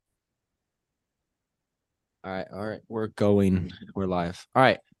All right. We're live. All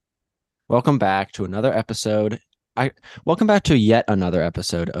right. Welcome back to another episode. I welcome back to yet another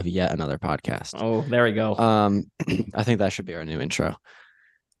episode of yet another podcast. Oh, there we go. I think that should be our new intro.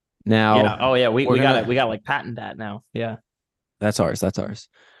 Now Yeah. Oh, yeah. We we're we got it. We gonna got like patent that now. Yeah. that's ours. That's ours.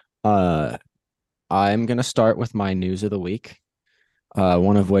 Uh, I'm gonna start with my news of the week.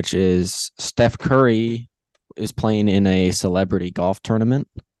 One of which is Steph Curry is playing in a celebrity golf tournament.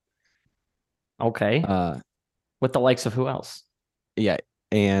 Okay. Uh, With the likes of who else? yeah,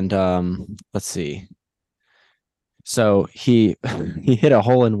 and let's see. So he he hit a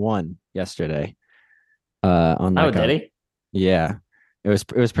hole in one yesterday. On Oh, like did a he? yeah, it was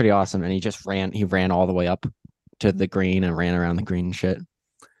pretty awesome, and he ran all the way up to the green and ran around the green and shit.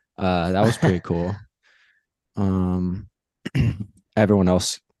 That was pretty cool. Um, everyone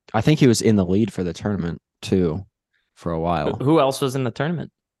else, I think he was in the lead for the tournament too, for a Who, while. who else was in the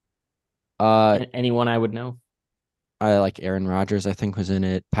tournament? Uh, Anyone I would know? I like Aaron Rodgers, I think was in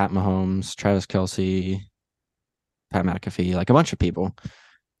it. Pat Mahomes, Travis Kelsey, Pat McAfee, like a bunch of people.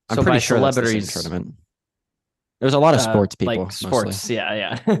 I'm So pretty by sure that's the same celebrities, tournament. There was a lot of sports like people mostly. sports.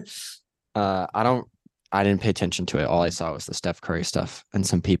 Yeah, yeah. I didn't pay attention to it. All I saw was the Steph Curry stuff and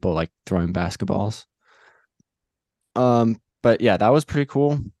some people like throwing basketballs. But yeah, that was pretty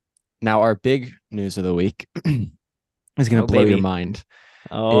cool. Now our big news of the week is gonna Oh, blow your baby. mind.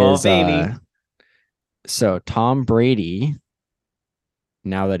 Oh, Is baby. so Tom Brady,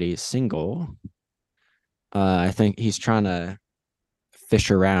 now that he's single, I think he's trying to fish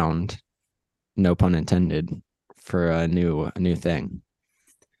around, no pun intended, for a new thing.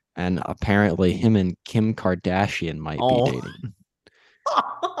 And apparently him and Kim Kardashian might be Oh. dating.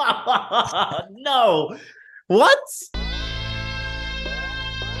 No. What?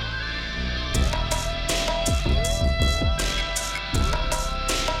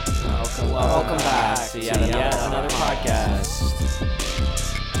 Welcome back to yet another podcast.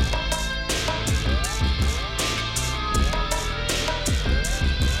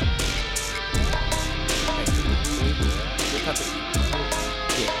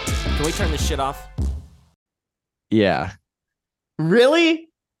 Can we turn this shit off? Yeah. Really?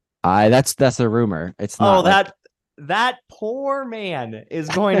 That's a rumor. It's Oh, not like that poor man is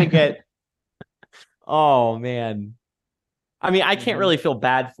going to get. Oh man. I mean, I can't really feel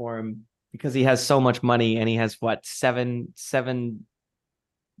bad for him because he has so much money and he has what seven Super Bowls.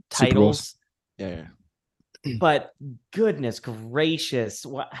 titles. Yeah. But goodness gracious,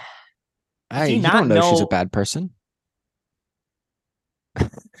 what does Hey, he you don't not know she's a know? bad person.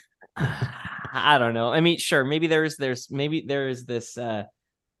 I don't know. I mean, sure, maybe there is this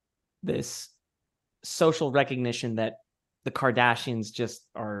social recognition that the Kardashians just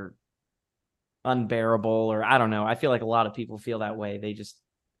are unbearable, or I don't know. I feel like a lot of people feel that way. They just,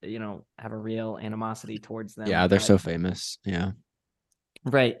 have a real animosity towards Yeah, them. they're But so famous. Yeah.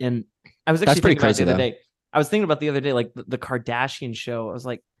 right. And I was That's actually pretty thinking about crazy the other though. day. I was thinking about the other day, like the Kardashian show. I was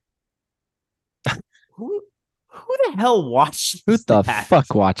like, who the hell Who watches the that?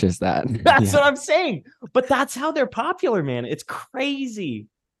 fuck watches that? That's what Yeah. I'm saying. But that's how they're popular, man. It's crazy.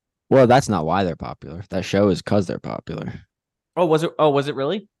 Well, that's not why they're popular. That show is because they're popular. Oh, was it? Oh, was it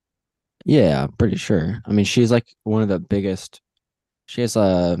really? Yeah, I'm pretty sure. I mean, she's like one of the biggest. She has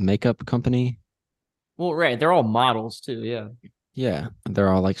a makeup company. Well, right. They're all models too. Yeah. Yeah, they're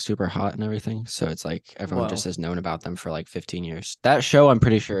all like super hot and everything. So it's like everyone just Well, has known about them for like 15 years. That show, I'm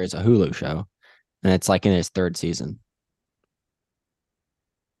pretty sure, is a Hulu show, and it's like in its third season,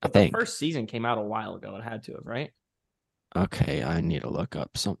 I but the think. first season came out a while ago. It had to have, right? Okay, I need to look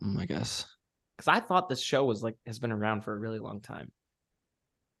up something, I guess. Because I thought this show was like has been around for a really long time.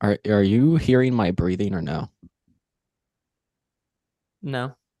 Are you hearing my breathing or no?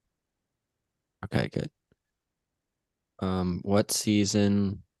 No. Okay, good. What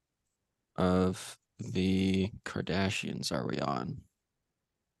season of the Kardashians are we on?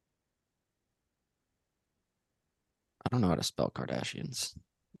 I don't know how to spell Kardashians.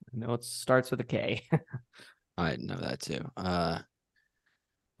 No, it starts with a K. I know that too. Are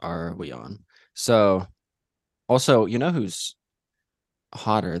we on? So also, you know who's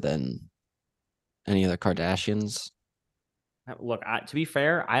hotter than any of the Kardashians? Look, to be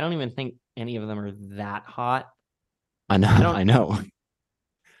fair, I don't even think any of them are that hot. I know, I don't. I know.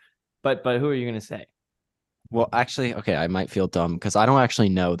 But who are you gonna say? Well, actually, okay, I might feel dumb because I don't actually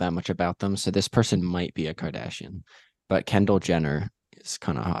know that much about them. So this person might be a Kardashian, but Kendall Jenner is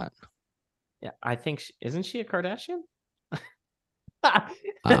kind of hot. Yeah, I think isn't she a Kardashian? I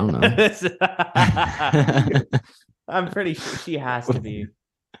don't know. I'm pretty sure she has to be.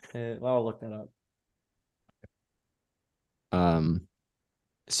 Well, I'll look that up. um,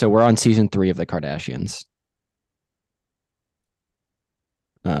 so we're on season 3 of the Kardashians.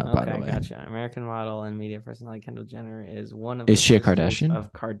 By the Okay, way. gotcha. American model and media personality Kendall Jenner is one of Is the she a sisters Kardashian? of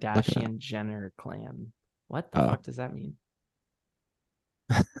Look at that. Kardashian Jenner clan. What the Oh, fuck does that mean?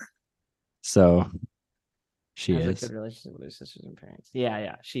 so she Has a good is. relationship with her sisters and parents. Yeah,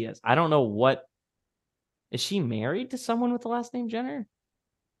 yeah, she is. I don't know what is she married to someone with the last name Jenner?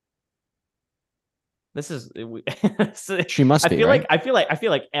 This is She must I be, feel right? like I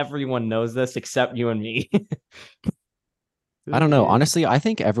feel like everyone knows this except you and me. I Who don't know. is Honestly, I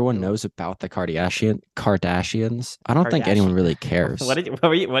think everyone Kendall knows about the Kardashians. I don't think anyone Kardashian? really What cares. did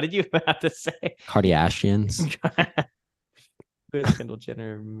you what did you have to say? Kardashians. Who is Kendall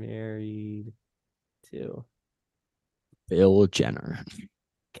Jenner married to? Bill Jenner.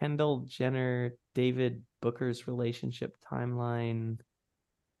 Kendall Jenner, David Booker's relationship timeline.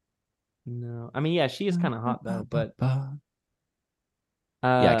 No, I mean, yeah, she is kind of hot though, but Yeah,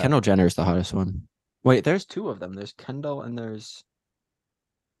 uh, Kendall Jenner is the hottest one. Wait, there's two of them. There's Kendall and who's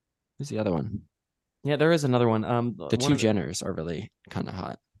the other one? yeah, there is another one. The One two of the Jenners are really kind of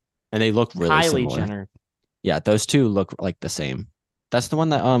hot. And they look really Kylie similar. Jenner. Yeah, those two look like the same. That's the one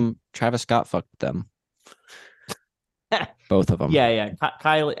that Travis Scott fucked them. Both of them. Yeah, yeah,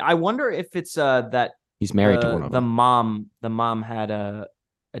 Kylie. I wonder if it's that He's married to one of the them. mom had a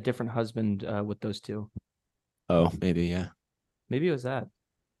different husband with those two. Oh, maybe, yeah. Maybe it was that.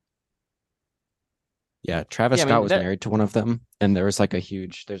 Yeah, Travis Yeah, I Scott mean was that. married to one of them, and there's a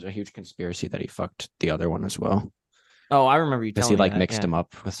huge conspiracy that he fucked the other one as well. Oh, I remember you Because he telling me like that. mixed Yeah, him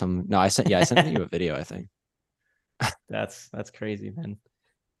up with some. No, I sent you a video, I think. that's crazy, man.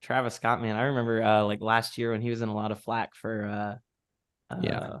 Travis Scott, man. I remember like last year when he was in a lot of flack for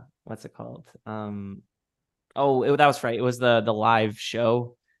Yeah. what's it called? That was right. It was the live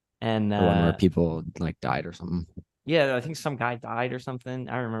show, and The one where people like died or something. yeah, I think some guy died or something.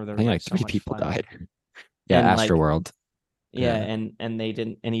 I remember there I was think like like so three much people flack, died. Yeah, and like Astroworld. yeah, Yeah. and they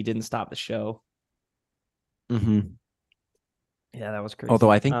didn't, and he didn't stop the show. Hmm. Yeah, that was Although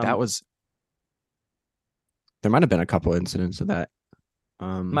crazy. I think there might have been a couple incidents of that.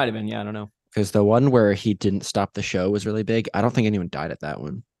 Might have been, yeah, I don't know. Because the one where he didn't stop the show was really big. I don't think anyone died at that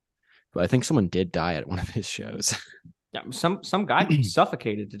one, but I think someone did die at one of his shows. Yeah, some guy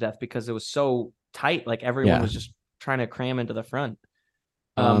suffocated to death because it was so tight. Like everyone Yeah. was just trying to cram into the front.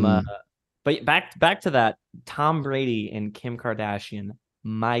 Um, uh, Um. but back to that Tom Brady and Kim Kardashian.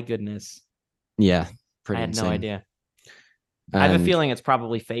 My goodness, Yeah. I Pretty had no insane. idea. I have a And feeling it's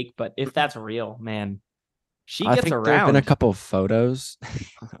probably fake, but if that's real, man, she I gets think there have been a around. couple of photos.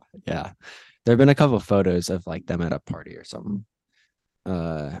 Yeah. There have been a couple of photos of like them at a party or something.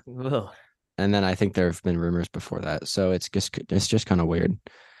 Uh, Ugh. and then I think there have been rumors before that. So it's just kind of weird.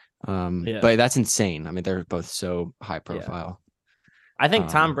 Yeah, But that's insane. I mean, they're both so high yeah. profile. I think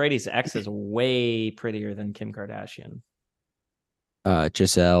Tom Um, Brady's ex is way prettier than Kim Kardashian.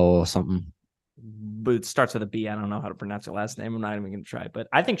 Giselle something. But it starts with a B. I don't know how to pronounce her last name. I'm not even going to try, but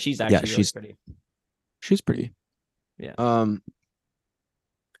I think she's Yeah, actually really pretty. she's pretty. Yeah.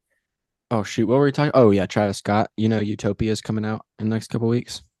 Oh shoot, what were we talking? Oh yeah, Travis Scott. You know, Utopia is coming out in the next couple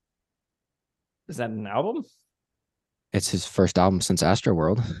weeks. Is that an album? It's his first album since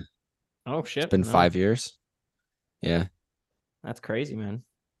Astroworld. It's Oh shit! been No, 5 years. Yeah, that's crazy, man.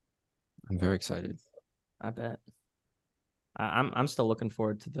 I'm very excited. I bet. I'm still looking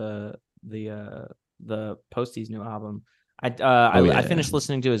forward to the Postie's new album. Oh I yeah, finished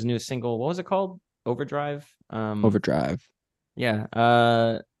listening to his new single. What was it called? Overdrive. Overdrive. Yeah.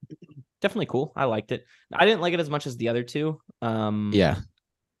 Definitely cool. I liked it. I didn't like it as much as the other two. Yeah, a little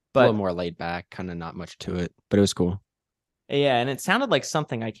But more laid back, kind of not much to it, but it was cool. yeah, and it sounded like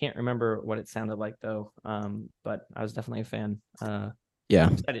something. I can't remember what it sounded like though. But I was definitely a fan. Yeah,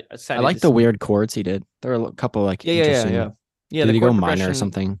 I Excited to like the see. weird chords he did. There were a couple like Yeah. interesting. Yeah, Did the he go chord minor or progression.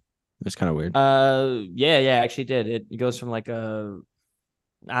 something? It was kind of weird. Yeah, actually did. It goes from like a.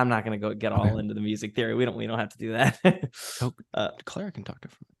 I'm not gonna go get Okay. all into the music theory. We don't have to do that. Oh, uh, Claire can talk to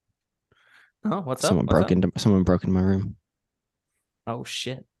oh, what's up? What's up? someone broke into my room. Oh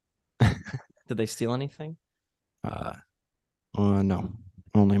shit! Did they steal anything? Uh, no,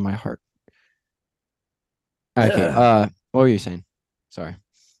 only my heart. Okay. Ugh. What were you saying? Sorry.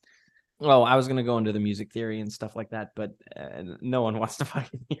 Well, I was gonna go into the music theory and stuff like that, but no one wants to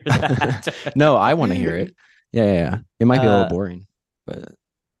fucking hear that. No, I want to hear it. Yeah. It might be a little boring, but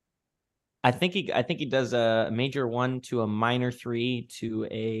I think he does a major 1 to a minor 3 to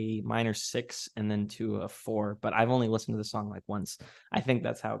a minor 6 and then to a 4. But I've only listened to the song like once. I think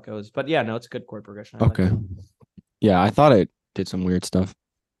that's how it goes. But yeah, no, it's a good chord progression. I okay. like Yeah, I thought it did some weird stuff.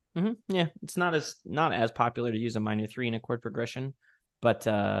 it. Yeah, it's not as popular to use a minor 3 in a chord progression, but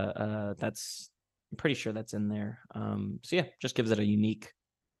that's I'm pretty sure that's in there. So yeah, just gives it a unique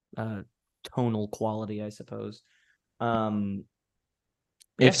tonal quality, I suppose. Um,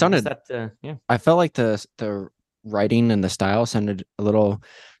 It yeah, I guess sounded. that yeah. I felt like the writing and the style sounded a little.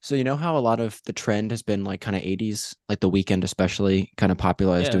 So you know how a lot of the trend has been like kind of 80s, like The Weeknd especially, kind of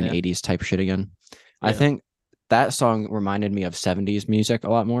popularized Yeah, doing yeah. 80s type shit again. I Yeah. think that song reminded me of 70s music a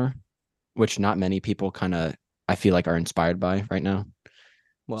lot more, which not many people kind of I feel like are inspired by right now.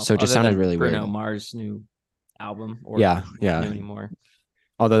 Well, So it just other sounded than really weird. Bruno Mars' new album, or Yeah, not new yeah. anymore.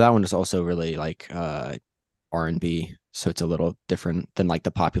 Although that one is also really like R&B, so it's a little different than like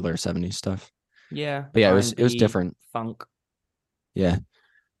the popular 70s stuff. Yeah, But yeah, it was R&B, different. funk. Yeah.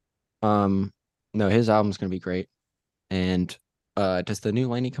 Um no, his album's gonna be great. And does the new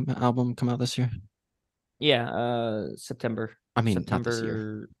Laney album come out this year? Yeah, September. I mean, not this year.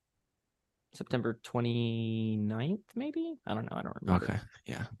 September September 29th, maybe? I don't know. I don't remember. Okay.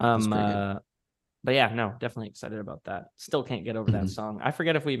 Yeah. That's Um pretty good. uh but yeah, no, definitely excited about that. Still can't get over that Mhm. song. I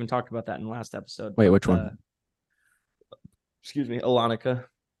forget if we even talked about that in the last episode, Wait, but which one? excuse me, Alonica.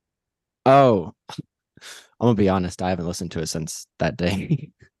 Oh, I'm gonna be honest, I haven't listened to it since that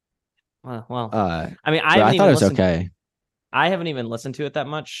day. Well, uh I mean, but I thought it was okay. I haven't even listened to it that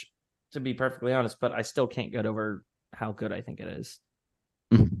much, to be perfectly honest, but I still can't get over how good I think it is.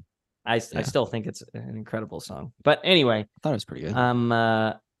 Mhm. I Yeah. still think it's an incredible song. But anyway, I thought it was pretty good. um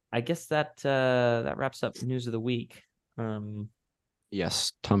uh I guess that wraps up news of the week. Um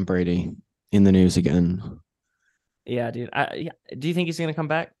Yes, Tom Brady in the news again. yeah, dude. Yeah. Do you think he's gonna come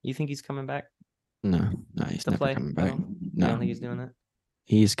back? You think he's coming back No, no, he's to never play? coming back. No. You don't No, think he's doing that?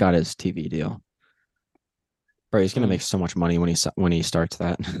 he's got his TV deal. Bro, he's gonna Mm, make so much money when he starts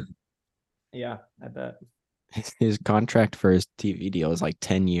that. yeah, I bet. His contract for his TV deal is like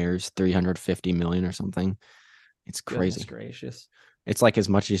 10 years, 350 million or something. It's Goodness crazy. gracious. It's like as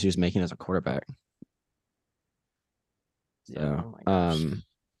much as he was making as a quarterback. Yeah. So, Oh my gosh.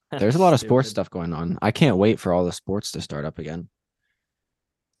 there's That's a lot of sports stupid. stuff going on. I can't wait for all the sports to start up again.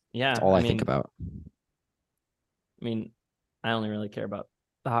 That's Yeah. all I think about. I mean, I only really care about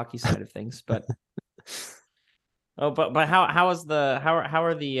the hockey side of things, but but how is the how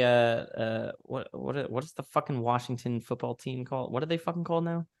are the what is the fucking Washington football team called? What are they fucking called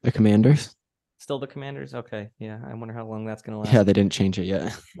now? The Commanders? Still the Commanders? Okay, yeah. I wonder how long that's gonna Yeah, last. they didn't change it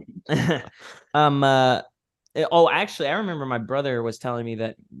yet. um. Uh, oh, actually, I remember my brother was telling me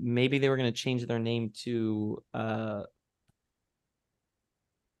that maybe they were gonna change their name to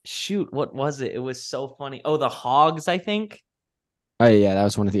shoot, what was it? It was so funny. Oh, the Hogs, I think. Oh yeah, that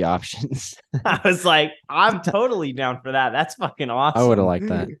was one of the options. I was like, I'm totally down for that. That's fucking I would have awesome. liked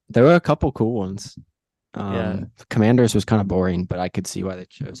that. There were a couple cool ones. Yeah. Commanders was kind of boring, but I could see why they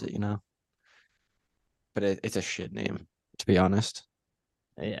chose it, you know. But it's a shit name, to be honest.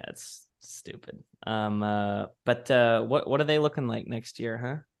 Yeah, it's stupid. But what are they looking like next year,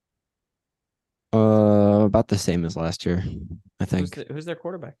 huh? About the same as last year, I think. Who's their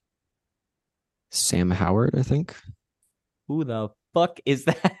quarterback? Sam Howard, I think. Who the fuck is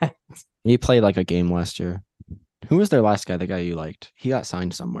that? He played like a game last year. Who was their last guy? The guy you liked? He got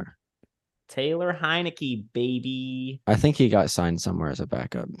signed somewhere. Taylor Heineke, baby. I think he got signed somewhere as a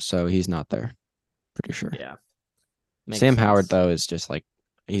backup, so he's not there. Pretty sure. Yeah, makes Sam Howard sense. though is just like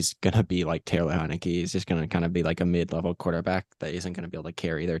he's gonna be like Taylor Heineke. He's just gonna kind of be like a mid-level quarterback that isn't gonna be able to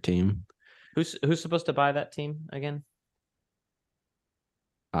carry their team. Who's supposed to buy that team again?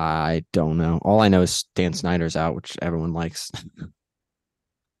 I don't know. All I know is Dan Snyder's out, which everyone likes.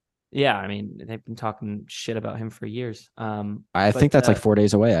 Yeah, I mean they've been talking shit about him for years. I think But that's like 4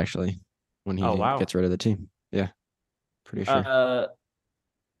 days away actually, when oh he wow. gets rid of the team. Yeah, pretty sure. Uh,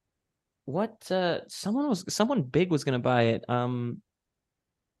 what? Someone big was gonna buy it.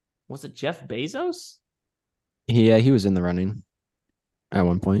 Was it Jeff Bezos? Yeah, he was in the running at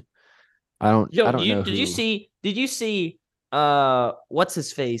one point. Yo, I don't know did you who. see? Did you see? What's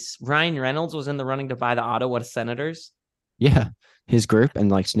his face? Ryan Reynolds was in the running to buy the Ottawa Senators. Yeah, his group and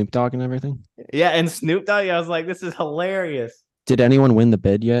like Snoop Dogg and everything. Yeah, and Snoop Dogg. I was like, this is hilarious. Did anyone win the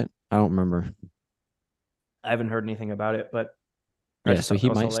bid yet? I don't remember. I haven't heard anything about it, but I Yeah, just so thought he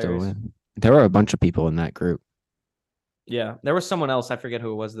that was might still hilarious. win. There were a bunch of people in that group. Yeah, there was someone else. I forget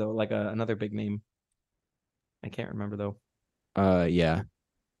who it was though. Like another big name. I can't remember though. Yeah,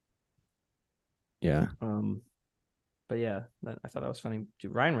 yeah. Um, but yeah, I thought that was funny.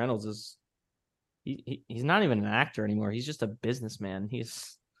 Dude, Ryan Reynolds is he's not even an actor anymore. He's just a businessman.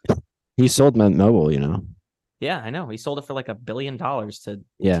 He's He sold Mint Mobile, you know. yeah, I know. He sold it for like $1 billion to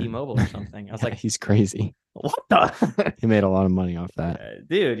Yeah, T-Mobile or something. I was yeah. like, He's crazy. what the He made a lot of money off that.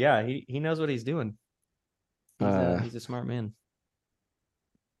 dude? Yeah, he knows what he's doing. Uh, He's a smart man.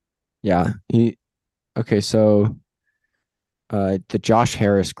 yeah. Okay. So, The Josh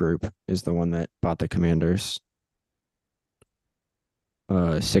Harris group is the one that bought the Commanders.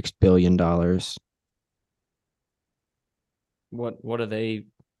 $6 billion. What are they?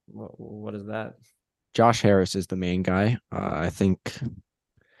 What is that? Josh Harris is the main guy. I think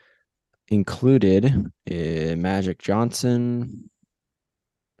included Magic Johnson.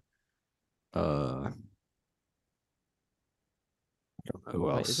 I don't know who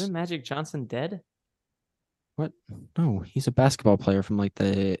Wait, else. isn't Magic Johnson dead? What? No, he's a basketball player from like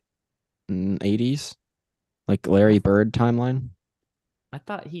the 80s, like Larry Bird timeline. I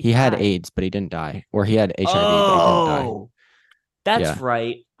thought he He had died. AIDS, but he didn't die, or he had HIV, but he didn't die. Oh, that's Yeah.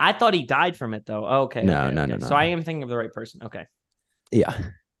 right. I thought he died from it though. Okay, No, okay, no, no, okay. So I no. am thinking of the right person. Okay. Yeah.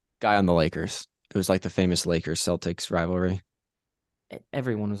 Guy on the Lakers. It was like the famous Lakers Celtics rivalry.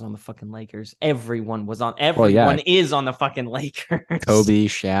 Everyone was on the fucking Lakers. Everyone was on. Well, yeah, Everyone is on the fucking Lakers. Kobe,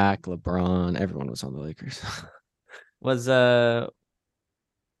 Shaq, LeBron, everyone was on the Lakers. Was Don't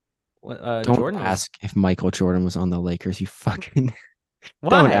Jordan was ask if Michael Jordan was on the Lakers. You fucking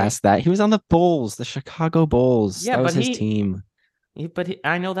don't why? ask that. He was on the Bulls, the Chicago Bulls. Yeah, That was but his team.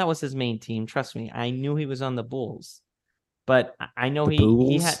 I know that was his main team. Trust me, I knew he was on the Bulls, but I know The he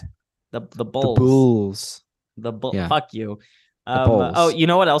had Bulls. the The Bulls. Bulls. The bull. Yeah, Fuck you. the Oh, Bulls. you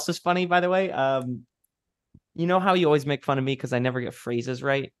know what else is funny, by the way? You know how you always make fun of me because I never get phrases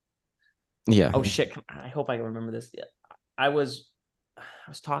right. Yeah. Oh shit! I hope I can remember this. Yeah. I was I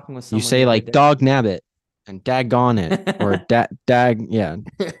was talking with You someone say the other like day. dog nabbit and daggone it or dag yeah,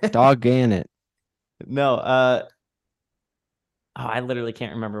 doggan it. No, oh, I literally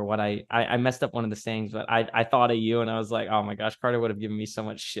can't remember what I messed up one of the sayings, but I thought of you and I was like, oh my gosh, Carter would have given me so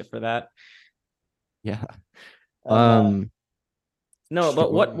much shit for that. Yeah. Um, uh, Um no, shit,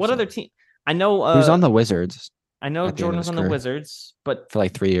 but what was I what other saying? team? I know He was on the Wizards I know at the end Jordan of was his on the career Wizards, but for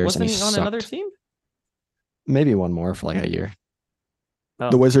like 3 years and he wasn't he on another sucked. team? Maybe one more for like a year. The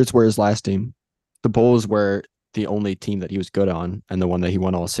Oh, Wizards were his last team. The Bulls were the only team that he was good on and the one that he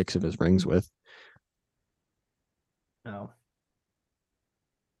won all 6 of his rings with. oh.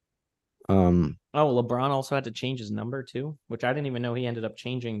 Um, Oh, LeBron also had to change his number too, which I didn't even know he ended up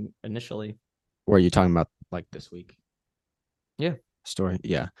changing initially. were you talking about like this week Yeah. story?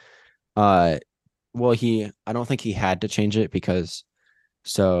 Yeah. Well, I don't think he had to change it because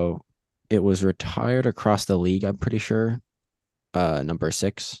so it was retired across the league, I'm pretty sure. Number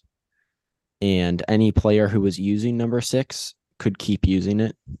 6. And any player who was using number 6 could keep using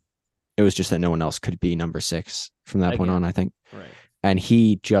it. It was just that no one else could be number 6 from that point on, Again. I think. Right. And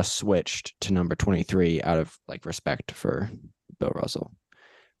he just switched to number 23 out of like respect for Bill Russell,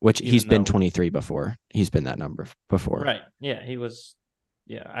 which he's Even been though 23 before. He's been that number before. right. Yeah, he was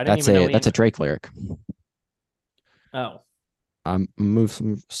yeah, I didn't That's even know a he that's a Drake lyric. oh. I'm move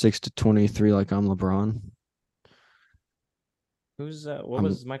from 6 to 23 like I'm LeBron. Who's what I'm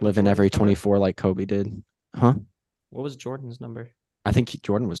was Michael living Jordan's every number? 24 like Kobe did. Huh? What was Jordan's number? I think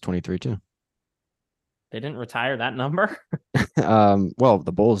Jordan was 23 too. They didn't retire that number? Well,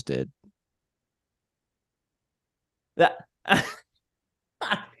 the Bulls did. That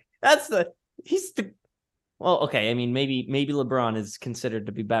that's the he's the well, okay. I mean, maybe LeBron is considered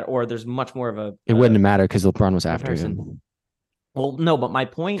to be better, or there's much more of It wouldn't matter because LeBron was after comparison. him. Well, no, but my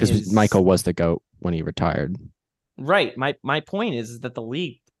point Because is Michael was the GOAT when he retired. right. My point is that the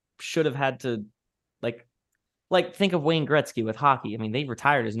league should have had to like think of Wayne Gretzky with hockey. I mean, they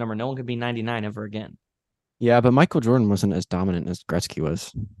retired his number. No one could be 99 ever again. Yeah, but Michael Jordan wasn't as dominant as Gretzky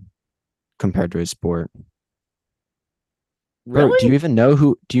was compared to his sport. Bro, Really? do you even know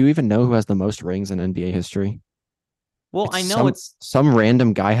who has the most rings in NBA history? Well, It's I know it's some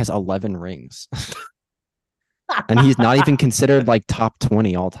random guy has 11 rings. And he's not even considered like top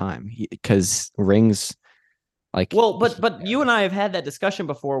 20 all time because rings like well, but you and I have had that discussion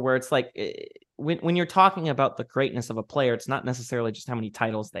before where it's like when you're talking about the greatness of a player, it's not necessarily just how many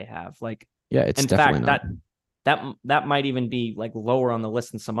titles they have. Like yeah, it's in definitely fact not. that might even be like lower on the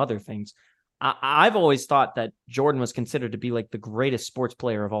list than some other things. I've always thought that Jordan was considered to be like the greatest sports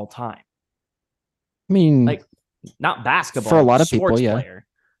player of all time. I mean, Like not basketball, for a lot of people, sports yeah. player.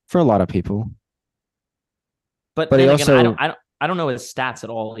 For a lot of people. But But he then again, also I don't know his stats at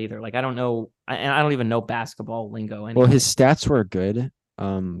all either. Like I don't know, and I don't even know basketball lingo anyway. well, his stats were good,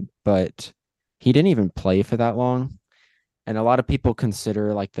 but he didn't even play for that long. And a lot of people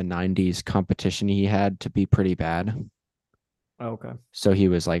consider like the 90s competition he had to be pretty bad. Okay. So he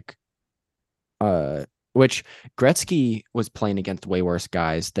was like, which Gretzky was playing against way worse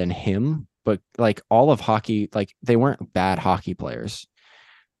guys than him, but like all of hockey, like they weren't bad hockey players.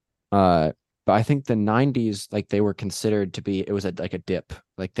 But I think the 90s, like they were considered to be, it was like a dip.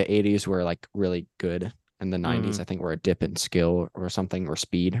 Like the 80s were like really good, and the 90s, I think, were a dip in skill or something, or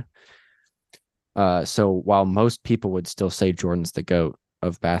speed. So while most people would still say Jordan's the GOAT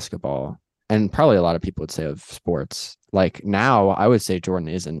of basketball, and probably a lot of people would say of sports, like now I would say Jordan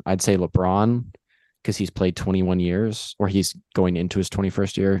isn't. I'd say LeBron, because he's played 21 years, or he's going into his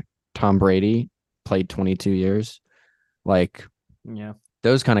 21st year. Tom Brady played 22 years. Like, Yeah.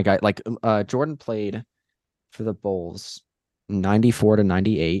 those kind of guys. Like, Jordan played for the Bulls 94 to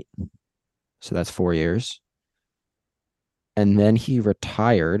 98. So that's 4 years. And then he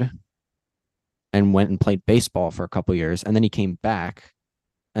retired and went and played baseball for a couple years. And then he came back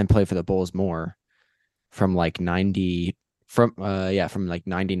and played for the Bulls more from like 90 from like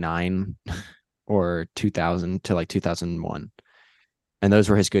 99 or 2000 to like 2001. And those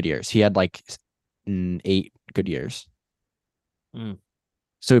were his good years. He had like 8 good years. Mm.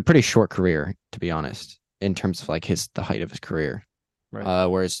 So a pretty short career, to be honest, in terms of like the height of his career. Right.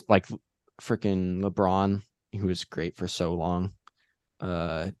 Whereas like freaking LeBron, who was great for so long.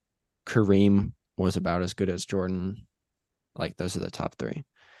 Kareem was about as good as Jordan. Like, those are the top 3.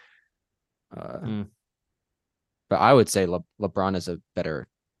 But I would say LeBron is a better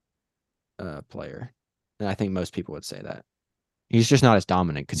player, and I think most people would say that. He's just not as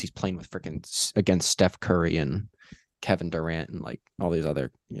dominant because he's playing with freaking against Steph Curry and Kevin Durant and like all these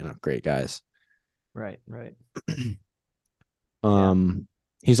other great guys. Right. Right.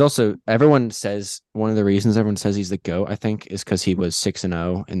 He's also, everyone says, one of the reasons everyone says he's the GOAT, I think, is because he was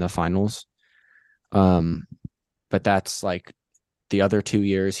 6-0 in the finals. But that's like the other 2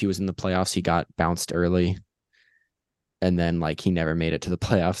 years he was in the playoffs, he got bounced early, and then like he never made it to the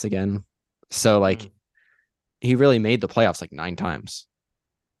playoffs again. So like he really made the playoffs like 9 times.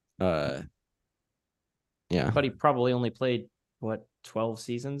 Yeah. But he probably only played what 12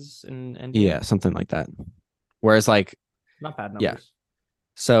 seasons in NBA. Yeah, something like that. Whereas like, not bad numbers. Yeah.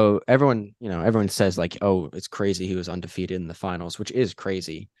 So everyone says like, oh, it's crazy he was undefeated in the finals, which is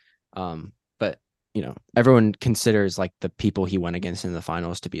crazy. But everyone considers like the people he went against in the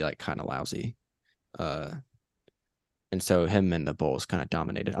finals to be like kind of lousy. And so him and the Bulls kind of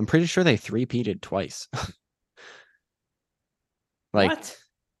dominated. I'm pretty sure they three-peated twice. Like, what?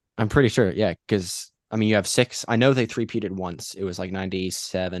 I'm pretty sure, yeah, because I mean you have 6. I know they three-peated once. It was like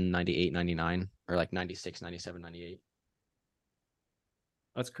 97, 98, 99, or like 96, 97, 98.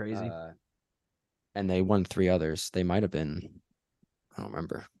 That's crazy. And they won 3 others. They might have been, I don't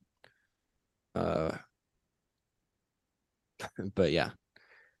remember. But yeah.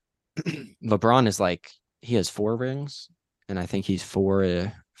 LeBron is like, he has 4 rings, and I think he's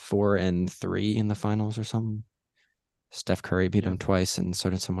 4 and 3 in the finals or something. Steph Curry beat him twice, and so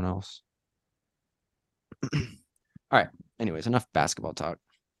did someone else. All right. Anyways, enough basketball talk.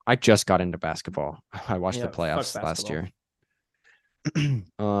 I just got into basketball. I watched the playoffs last year.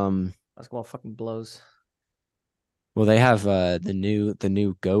 Basketball fucking blows. Well, they have the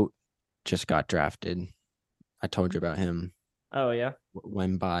new GOAT just got drafted. I told you about him. Oh yeah.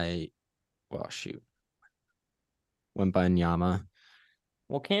 Wembanyama.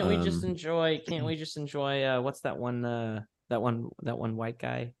 Well, can't we just enjoy? Can't we just enjoy? What's that one? That one white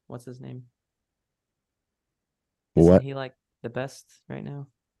guy. What's his name? Isn't he like the best right now?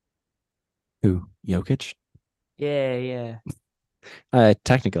 Who? Jokic? Yeah.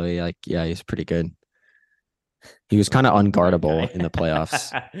 Technically, like, yeah, he's pretty good. He was kind of unguardable in the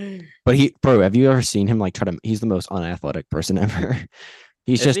playoffs. But have you ever seen him like he's the most unathletic person ever.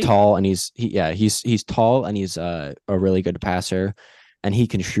 He's just tall, and he's tall, and he's a really good passer, and he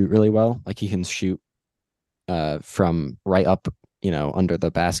can shoot really well. Like, he can shoot from right up, under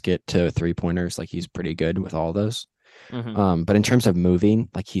the basket to 3-pointers. Like, he's pretty good with all those. But in terms of moving,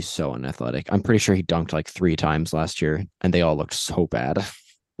 like, he's so unathletic. I'm pretty sure he dunked like 3 times last year, and they all looked so bad.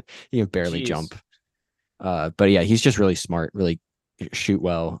 He can barely jump. But yeah, he's just really smart, really shoot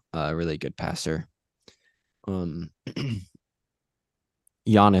well, really good passer.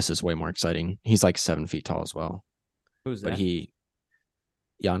 Giannis is way more exciting. He's like 7 feet tall as well. Who's that? But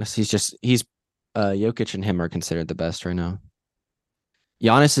Giannis, he's Jokic and him are considered the best right now.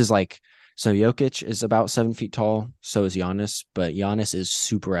 Giannis is like, so Jokic is about 7 feet tall, so is Giannis, but Giannis is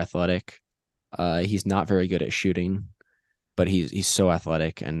super athletic. He's not very good at shooting, but he's so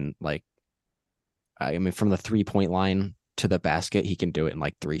athletic, and like, I mean, from the 3-point line to the basket, he can do it in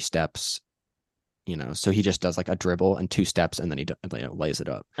like 3 steps. So he just does like a dribble and 2 steps, and then he lays it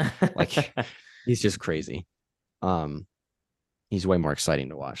up. Like, he's just crazy. He's way more exciting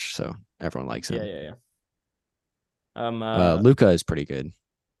to watch, so everyone likes him. Yeah. Luka is pretty good.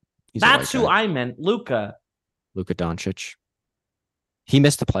 That's who I meant, Luka Doncic. He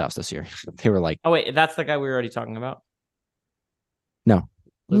missed the playoffs this year. They were like, oh wait, that's the guy we were already talking about. No,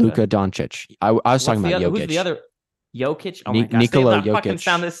 Luka. Luka Doncic. I was talking about Who's the Jokic. other? Jokic. Oh my gosh, they Nikola not fucking Jokic.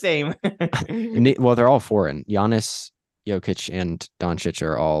 sound the same. Well, they're all foreign. Giannis, Jokic, and Doncic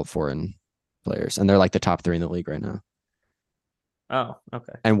are all foreign players, and they're like the top three in the league right now. Oh,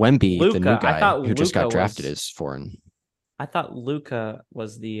 okay. And Wemby, the new Luka. guy who just got drafted, is foreign. I thought Luka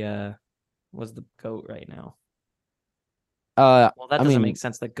was the GOAT right now. Well, that I doesn't make mean,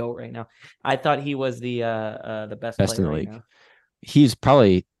 sense. The GOAT right now. I thought he was the best best in player the right league. now. He's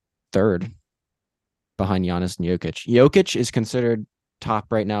probably third behind Giannis and Jokic. Jokic is considered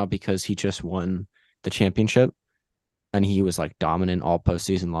top right now because he just won the championship, and he was like dominant all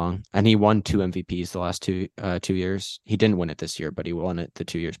postseason long. And he won 2 MVPs the last 2 years. He didn't win it this year, but he won it the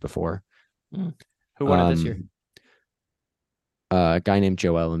 2 years before. Who won it this year? A guy named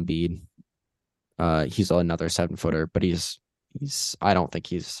Joel Embiid. He's another 7-footer, but he's I don't think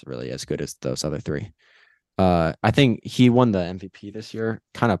he's really as good as those other three. I think he won the MVP this year,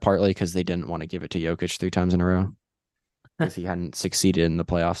 kind of partly because they didn't want to give it to Jokic 3 times in a row because he hadn't succeeded in the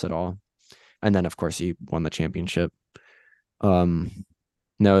playoffs at all. And then, of course, he won the championship. No,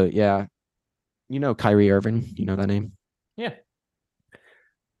 yeah, Kyrie Irving, you know that name? Yeah.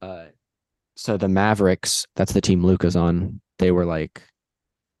 So the Mavericks, that's the team Luka's on. They were like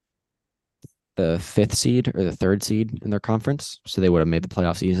the 5th seed or the 3rd seed in their conference, so they would have made the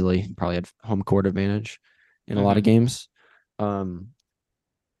playoffs easily. Probably had home court advantage in a lot of games. And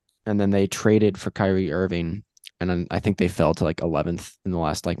then they traded for Kyrie Irving, and then I think they fell to like 11th in the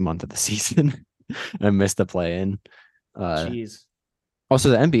last like month of the season and missed the play-in. Jeez. Also,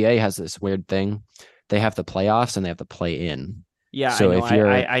 the NBA has this weird thing. They have the playoffs and they have the play-in. Yeah, so I know. if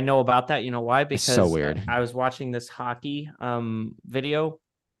you're, I know about that. You know why? Because it's so weird. I was watching this hockey video.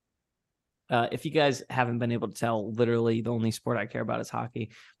 If you guys haven't been able to tell, literally the only sport I care about is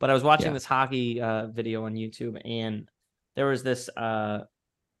hockey. But I was watching this hockey video on YouTube, and there was this the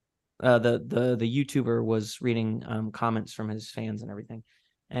YouTuber was reading comments from his fans and everything,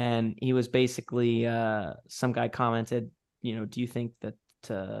 and he was basically some guy commented, do you think that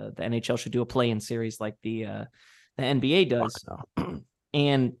the NHL should do a play-in series like the NBA does?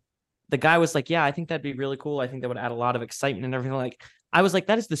 And the guy was like, yeah, I think that'd be really cool. I think that would add a lot of excitement and everything. Like, I was like,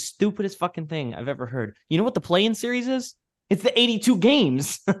 that is the stupidest fucking thing I've ever heard. You know what the play-in series is? It's the 82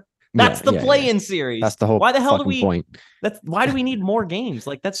 games. That's the play-in series. That's the whole why the hell do we point. Why do we need more games?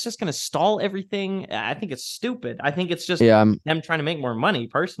 Like, that's just gonna stall everything. I think it's stupid. I think it's just them trying to make more money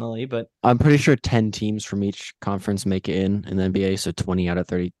personally, but I'm pretty sure 10 teams from each conference make it in the NBA, so 20 out of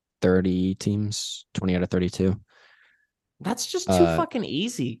 30 teams, 20 out of 32. That's just too fucking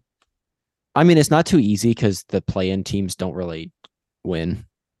easy. I mean, it's not too easy because the play-in teams don't really win,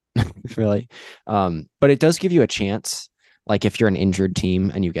 really. But it does give you a chance. Like if you're an injured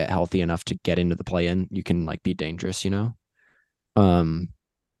team and you get healthy enough to get into the play-in, you can like be dangerous,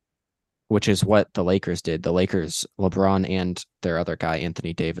 which is what the Lakers did. The Lakers, LeBron and their other guy,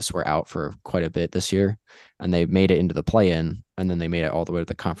 Anthony Davis, were out for quite a bit this year, and they made it into the play-in, and then they made it all the way to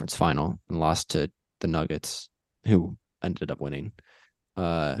the conference final and lost to the Nuggets, who ended up winning.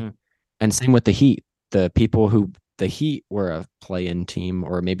 And same with the Heat. The Heat were a play-in team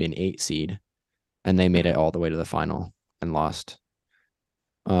or maybe an 8 seed, and they made it all the way to the final and lost.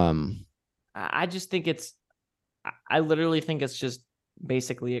 I just think I literally think it's just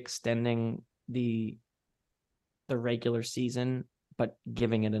basically extending the regular season, but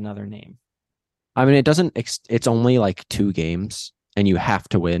giving it another name. I mean, it's only like 2 games and you have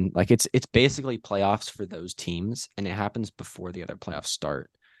to win. Like it's basically playoffs for those teams, and it happens before the other playoffs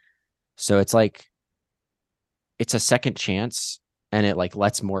start. So it's like, it's a second chance, and it like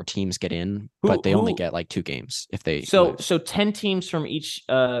lets more teams get in, but they only get like 2 games if they So 10 teams from each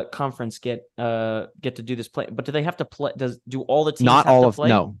conference get to do this play. But do they have to play? Do all the teams not have all to of play?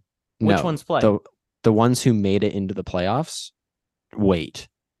 No. Which ones play? The ones who made it into the playoffs wait.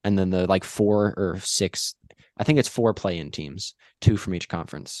 And then the like 4 or 6, I think it's 4 play-in teams, 2 from each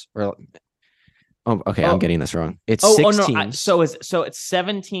conference. I'm getting this wrong. It's 6 teams. So it's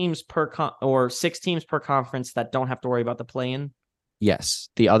 7 teams or 6 teams per conference that don't have to worry about the play-in. Yes,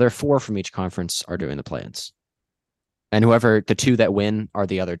 the other 4 from each conference are doing the play-ins, and the 2 that win are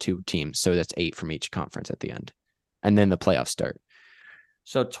the other 2 teams. So that's 8 from each conference at the end, and then the playoffs start.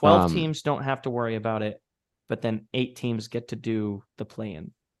 So 12 teams don't have to worry about it, but then 8 teams get to do the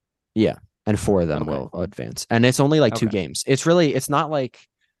play-in. Yeah, and 4 of them will advance, and it's only like 2 games. It's not like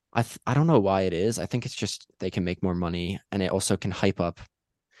I don't know why it is. I think it's just they can make more money, and it also can hype up.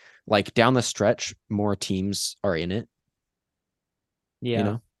 Like down the stretch, more teams are in it.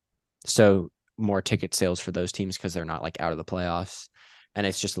 Yeah. So more ticket sales for those teams because they're not like out of the playoffs. and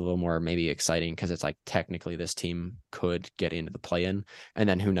it's just a little more maybe exciting because it's like technically this team could get into the play-in, and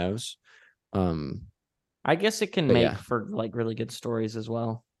then who knows. I guess it can But make yeah. for like really good stories as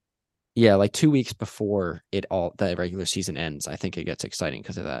well. Yeah, like 2 weeks before the regular season ends, I think it gets exciting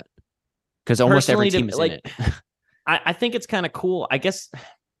because of that. Because almost every Personally, team is in like, it. I think it's kind of cool. I guess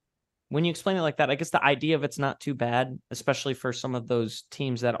when you explain it like that, I guess the idea of it's not too bad, especially for some of those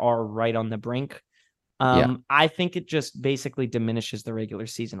teams that are right on the brink. Yeah, I think it just basically diminishes the regular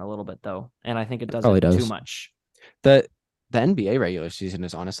season a little bit, though, and I think it it does probably it too does. much. The NBA regular season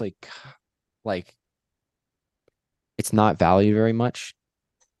is honestly like it's not valued very much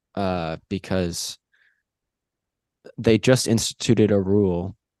because they just instituted a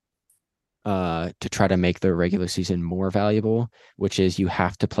rule to try to make the regular season more valuable, which is you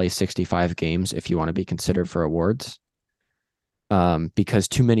have to play 65 games if you want to be considered for awards. Because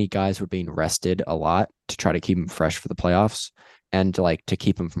too many guys were being rested a lot to try to keep them fresh for the playoffs and like to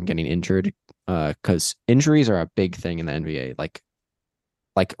keep them from getting injured. Because injuries are a big thing in the NBA.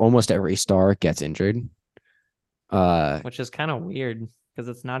 Like almost every star gets injured. Which is kind of weird because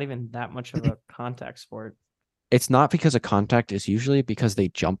it's not even that much of a contact sport. It's not because of contact, it's usually because they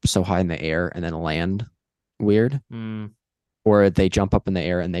jump so high in the air and then land weird. Mm. Or they jump up in the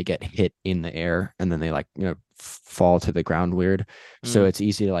air and they get hit in the air and then they like, fall to the ground weird. So Mm. it's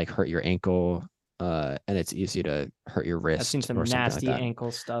easy to like hurt your ankle, and it's easy to hurt your I've seen wrist some or something like nasty that.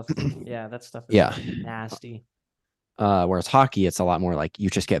 ankle stuff. Yeah, that stuff is Yeah. nasty. Whereas hockey, it's a lot more like you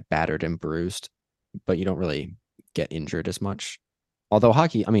just get battered and bruised, but you don't really get injured as much. Although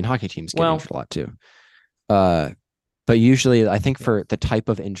hockey teams get Well, injured a lot too. Uh, but usually I think yeah. for the type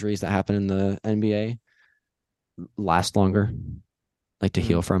of injuries that happen in the NBA last longer, like to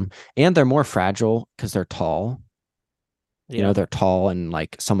heal Mm. from, and they're more fragile because they're tall. Yeah. They're tall and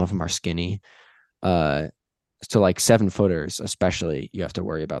like some of them are skinny. Uh, so like 7-footers, especially, you have to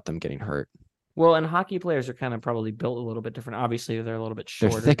worry about them getting hurt. Well, and hockey players are kind of probably built a little bit different. Obviously, they're a little bit They're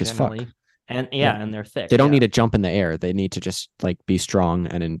shorter thick as fuck. generally. And Yeah. yeah, and they're thick. They don't Yeah. need to jump in the air. They need to just like be strong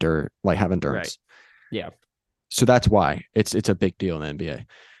and endure, like have Right. endurance. Yeah. So that's why it's a big deal in the NBA.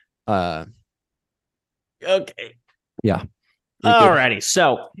 Okay. Yeah. You're good. Alrighty.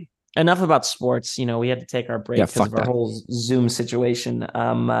 So enough about sports. We had to take our Yeah, break because fuck of our that. whole Zoom situation.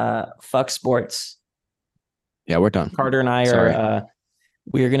 Fuck sports. Yeah, we're done. Carter and I Sorry. are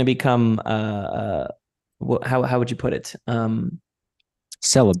we are going to become how would you put it?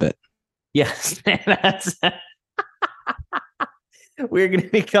 Celibate. Yes, that's we're going to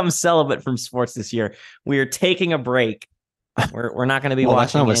become celibate from sports this year. We are taking a break. We're not going to be Well,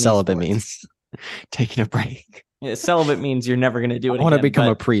 that's watching not what any celibate sports. means. Taking a break. Yeah, celibate means you're never going to do it I want to again. become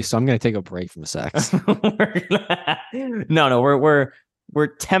a But priest, so I'm going to take a break from sex. no, we're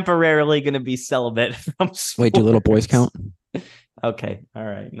temporarily going to be celibate from sports. Wait, do little boys count? Okay, all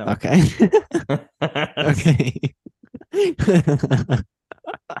right, no. Okay. Okay.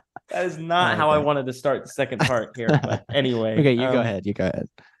 That is not how I wanted to start the second part here. But anyway, Okay, you go ahead. You go ahead.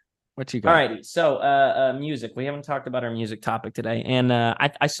 What you got? All righty. So, music. We haven't talked about our music topic today, and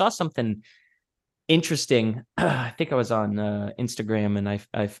I saw something interesting. I think I was on Instagram, and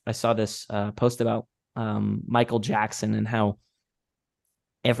I saw this post about Michael Jackson and how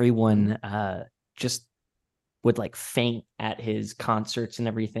everyone just would like faint at his concerts and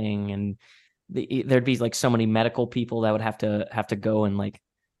everything, and there'd be like so many medical people that would have to go and like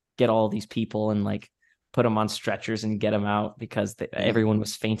get all these people and like put them on stretchers and get them out because everyone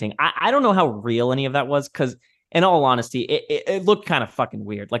was fainting. I don't know how real any of that was because in all honesty, it looked kind of fucking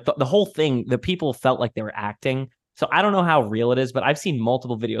weird. Like the whole thing, the people felt like they were acting. So I don't know how real it is, but I've seen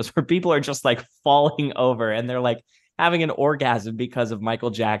multiple videos where people are just like falling over and they're like having an orgasm because of Michael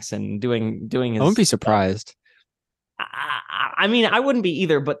Jackson doing his. I wouldn't be surprised. I mean, I wouldn't be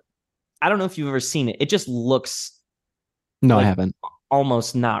either, but I don't know if you've ever seen it. It just looks No, like I haven't.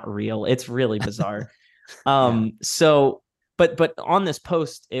 almost not real. It's really bizarre. Yeah. So but on this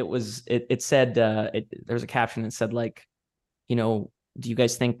post it said there's a caption that said like, do you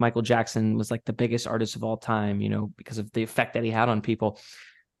guys think Michael Jackson was like the biggest artist of all time, because of the effect that he had on people?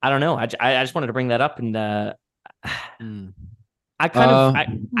 I don't know. I just wanted to bring that up, and I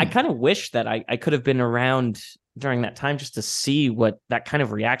kind of wish that I could have been around during that time just to see what that kind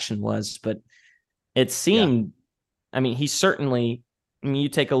of reaction was, but it seemed, I mean, he certainly, you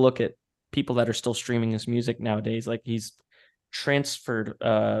take a look at people that are still streaming his music nowadays, like he's transferred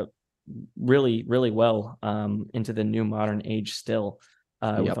really, really well into the new modern age still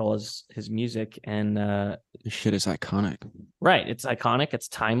with all his music. And this shit is iconic. Right. It's iconic. It's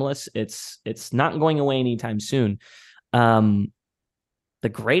timeless. It's not going away anytime soon. The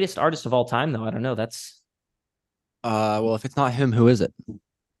greatest artist of all time, though, I don't know. Well, if it's not him, who is it?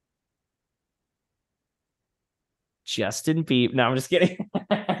 Justin Bieber. No, I'm just kidding.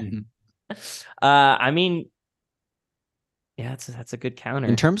 Mhm. I mean, yeah, that's a good In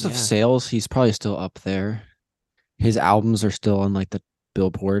counter. terms of Yeah, sales, he's probably still up there. His albums are still on like the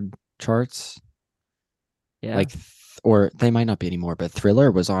Billboard charts. yeah. Like, or they might not be anymore, but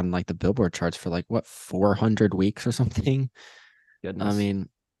Thriller was on like the Billboard charts for like what 400 weeks or something. I Goodness. mean,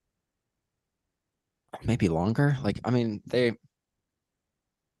 maybe longer. Like, I mean,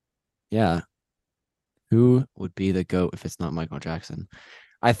 yeah. Who would be the GOAT if it's not Michael Jackson?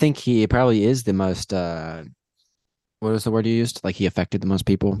 I think he probably is the most what was the word you used? Like he affected the most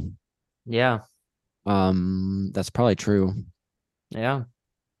people. Yeah, That's probably true yeah.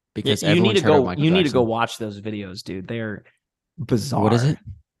 because You need everyone's to heard of go. Michael You need to go Jackson. watch those videos, dude. They're What is it? bizarre. What is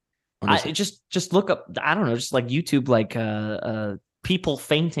I it? just look up. I don't know, just like YouTube, like people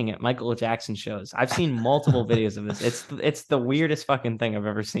fainting at Michael Jackson shows. I've seen multiple videos of this. It's the weirdest fucking thing I've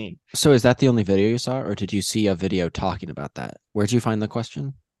ever seen. So is that the only video you saw, or did you see a video talking about that? Where'd you find the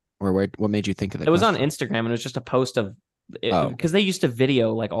question? Or what made you think of the It was on question? Instagram and it was just a post of it Oh. because they used to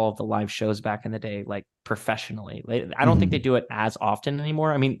video like all of the live shows back in the day, like professionally. I don't think they Mhm. do it as often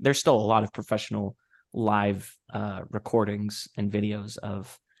anymore. I mean, there's still a lot of professional live recordings and videos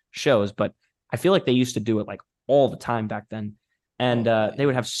of shows, but I feel like they used to do it like all the time back then. And Oh, they really?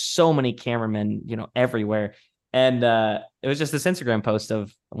 would have so many cameramen, everywhere. And it was just this Instagram post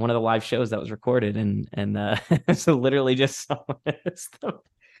of one of the live shows that was recorded, and so literally just it's the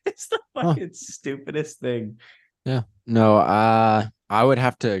Huh. fucking stupidest thing. Yeah. No, I would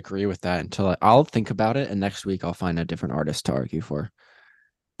have to agree with that until I'll think about it, and next week I'll find a different artist to argue for.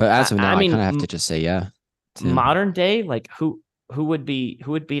 But as of I now, I kind mean, of have to just say yeah, it's him. modern day, like who would beat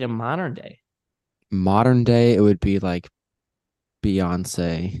a modern day? Modern day, it would be like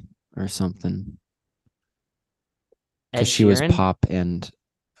Beyonce or something Ed because she was Sheeran. pop and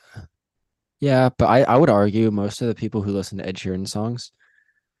yeah. But I would argue most of the people who listen to Ed Sheeran songs,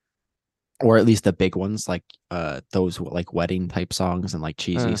 or at least the big ones, like those like wedding type songs and like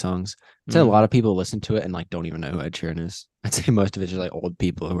cheesy Uh, songs. I'd say a mm. lot of people listen to it and like don't even know who Ed Sheeran is. I'd say most of it's just like old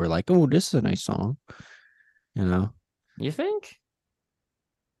people who are like, oh, this is a nice song, you know. You think?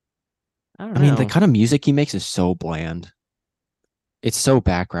 I don't I mean, the know. kind of music he makes is so bland. It's so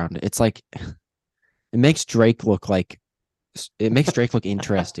background. It's like it makes Drake look like it makes Drake look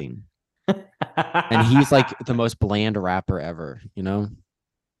interesting. And he's like the most bland rapper ever, you know?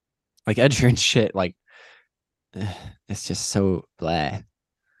 Like Ed Sheeran shit, like it's just so blah.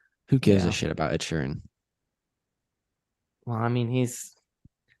 Who gives a Yeah. shit about Ed Sheeran? Well, I mean, he's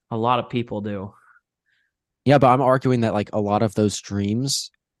a lot of people do. Yeah, but I'm arguing that like a lot of those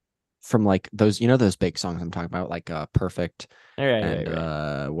streams from like those, those big songs I'm talking about, like Perfect Right, right, and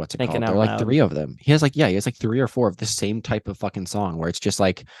right. what's it Thinking called? There are out like loud. three of them. He has like three or four of the same type of fucking song where it's just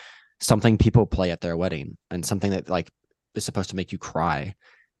like something people play at their wedding and something that like is supposed to make you cry.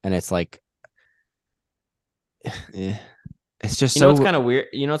 And it's like eh, it's just You know what's so kind of weird?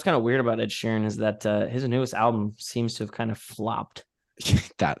 You know what's kind of weird about Ed Sheeran is that his newest album seems to have kind of flopped.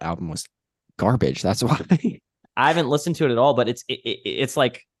 that album was garbage. That's why. I haven't listened to it at all, but it's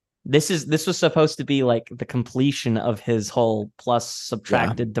like this was supposed to be like the completion of his whole plus Yeah.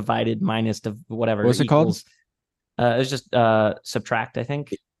 subtracted divided minus of What whatever was it called? equals. It's just subtract, I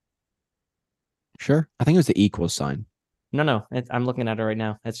think. Sure. I think it was the equals sign. No, I'm looking at it right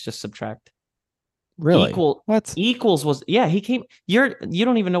now. It's just subtract. Really? Equal What? equals was yeah. He came. You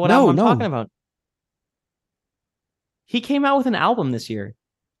don't even know what album No, I'm talking no. about. He came out with an album this year.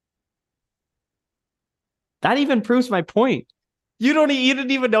 That even proves my point. You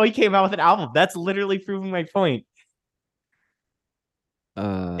didn't even know he came out with an album. That's literally proving my point.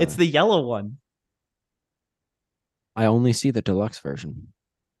 It's Uh the yellow one. I only see the deluxe version.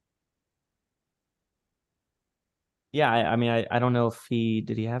 Yeah, I mean, I don't know if he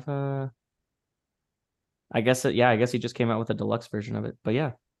did he have a. I guess yeah, I guess he just came out with a deluxe version of it. But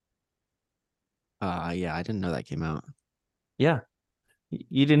yeah, Yeah, I didn't know that came out. yeah,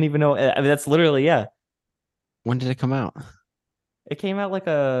 you didn't even know. I mean, that's literally yeah. When did it come out? It came out like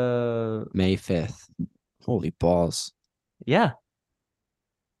a May 5th. Holy balls. yeah.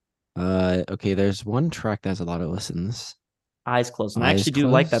 Okay, there's one track that has a lot of listens. Eyes closed, and I Eyes actually do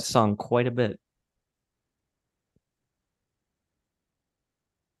like that closed. song quite a bit.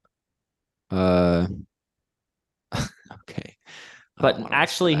 Uh okay. I don't But want to listen to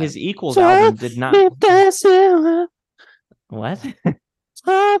actually, that. his Equals So album did not. if that's you, What?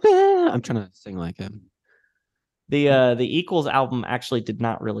 I'm trying to sing like him. The Equals album actually did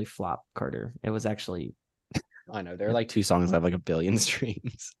not really flop, Carter. It was actually I know there are like two songs that have like a billion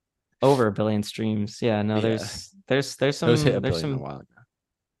streams. over a billion streams. Yeah, no, Yeah. there's Those hit a some there's billion a some while ago.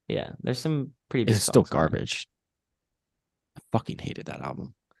 yeah, there's some pretty big It's still songs on there. garbage. I fucking hated that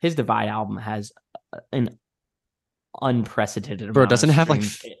album. His Divide album has an unprecedented Bro, amount doesn't of it have like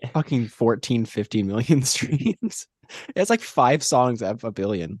streams. fucking 14, 15 million streams? It has like 5 songs that have a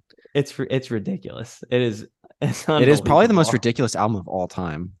billion. It's ridiculous. It is it's It is probably the most unbelievable. ridiculous album of all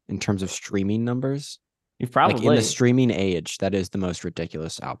time in terms of streaming numbers. You've Like in the probably streaming age, that is the most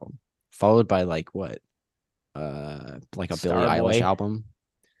ridiculous album. Followed by like what? Like a Billie Eilish Starboy. album.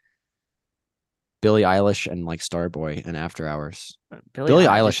 Billie Eilish and like Starboy and After Hours. Billie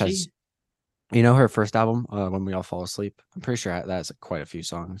Eilish has, you know, her first album, When We All Fall Asleep. I'm pretty sure that has quite a few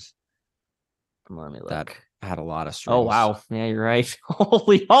songs Let me look. that had a lot of streams. Oh wow. Yeah, you're right.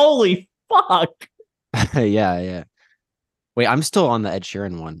 Holy fuck. Yeah, yeah. Wait, I'm still on the Ed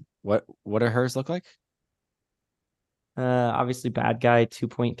Sheeran one. What do hers look like? Obviously Bad Guy,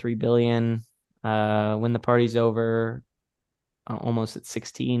 2.3 billion. When the Party's Over, almost at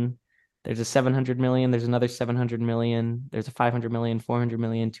 16. There's a 700 million. There's another 700 million. There's a 500 million, 400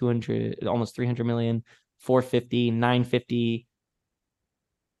 million, 200, almost 300 million, 450, 950.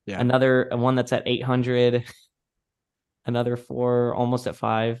 Yeah. Another one that's at 800. Another 4, almost at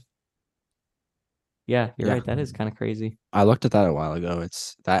 5. Yeah, you're Yeah. right. That is kind of crazy. I looked at that a while ago.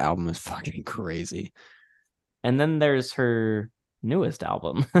 That album is fucking crazy. And then there's her newest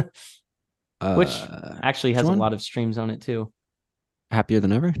album, which actually has a lot of streams on it too. Happier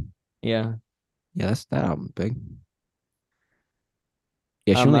Than Ever? Yeah. Yeah, that's that album big.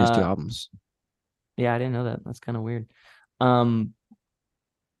 Yeah, she only has 2 albums. Yeah, I didn't know that. That's kind of weird. But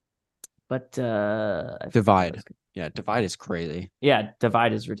Divide. Yeah, Divide is crazy. Yeah,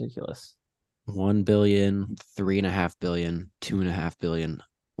 Divide is ridiculous. 1 billion, 3.5 billion, 2.5 billion,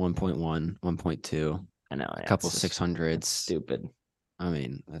 1.1, 1.2. I know. A couple 600s. Stupid. I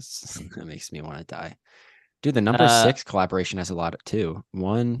mean, that makes me want to die. Dude, the number 6 collaboration has a lot of too.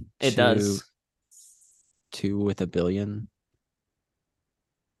 1, it 2, does. 2 with a billion.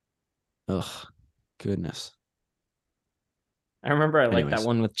 Ugh, goodness. I remember I liked that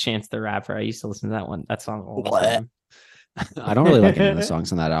one with Chance the Rapper. I used to listen to that song all the time. I don't really like any of the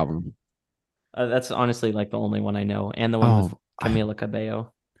songs on that album. That's honestly like the only one I know, and the one with Camila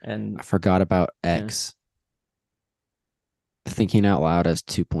Cabello. And I forgot about X. Yeah. Thinking Out Loud has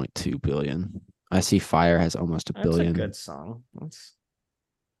 2.2 billion. I See Fire has almost a billion. That's a good song.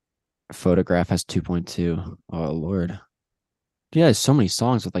 Photograph has 2.2. Oh Lord. Yeah, there's so many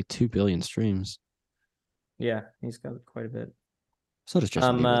songs with like 2 billion streams. Yeah, he's got quite a bit. So does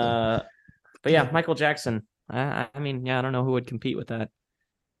Justin Bieber, but yeah, Michael Jackson. I mean, yeah, I don't know who would compete with that.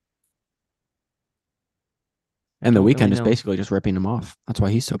 And The Weeknd is basically just ripping him off. That's why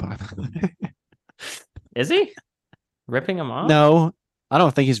he's so popular. Is he ripping him off? No, I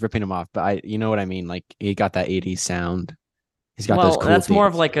don't think he's ripping him off, but you know what I mean. Like he got that 80s sound. He's got those cool. That's more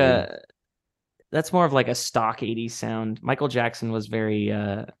of like a stock 80s sound. Michael Jackson was very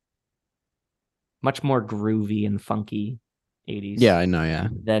much more groovy and funky 80s. Yeah, I know. Yeah.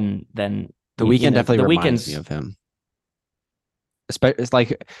 Than The Weeknd definitely reminds me of him. It's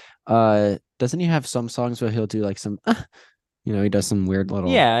like, doesn't he have some songs where he'll do like some, he does some weird little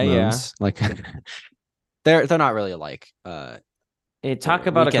moves. Like they're not really like talk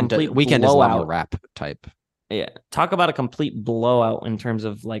about a complete Weeknd is level rap type. Yeah, talk about a complete blowout in terms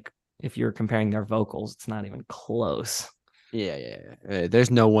of like if you're comparing their vocals, it's not even close. Yeah. There's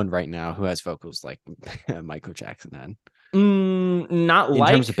no one right now who has vocals like Michael Jackson had. Not in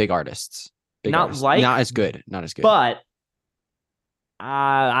terms of big artists. Not as good. But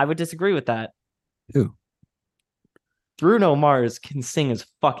I would disagree with that. Who? Bruno Mars can sing his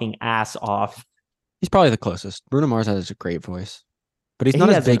fucking ass off. He's probably the closest. Bruno Mars has a great voice, but he's not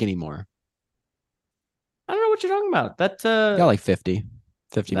as big anymore. I don't know what you're talking about. That got like 50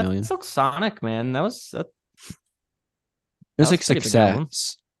 million. Silk Sonic, man. It was a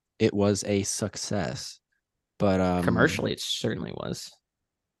success. It was a success, but commercially, it certainly was.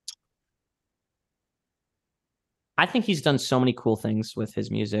 I think he's done so many cool things with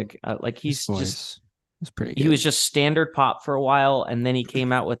his music. Like he's just, it's pretty good. He was just standard pop for a while, and then he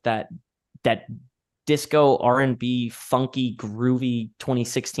came out with that disco R&B funky groovy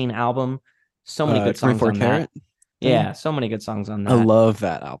 2016 album. So many good songs on that. Yeah, so many good songs on that. I love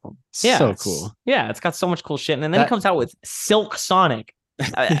that album. Yeah, so cool. Yeah, it's got so much cool shit. And then he comes out with Silk Sonic.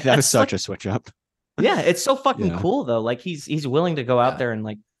 That is such a switch up. Yeah, it's so fucking cool though. Like he's willing to go out there and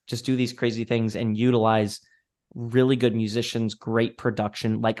like just do these crazy things and utilize really good musicians, great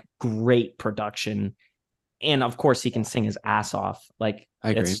production, and of course he can sing his ass off. Like I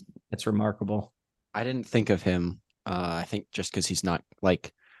agree. It's remarkable. I didn't think of him. I think just because he's not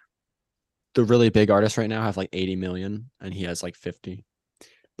like the really big artists right now have like 80 million and he has like 50.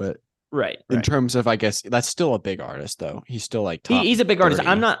 But Right, in right. terms of, I guess that's still a big artist though. He's still like top He's a big artist.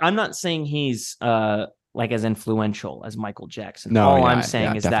 30. I'm not saying he's like as influential as Michael Jackson. No, All I'm yeah, yeah,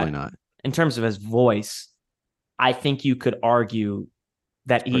 saying is definitely that not. in terms of his voice, I think you could argue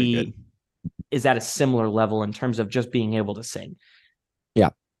that It's pretty good. he is at a similar level in terms of just being able to sing. Yeah,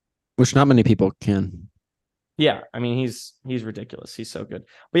 which not many people can. Yeah, I mean he's ridiculous. He's so good.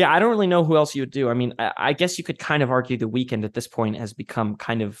 But yeah, I don't really know who else you would do. I mean, I guess you could kind of argue The Weeknd at this point has become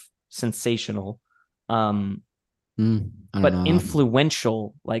kind of sensational, um, I don't but know.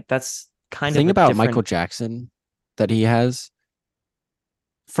 influential. Like that's The kind of thing a about Michael different. Jackson that he has,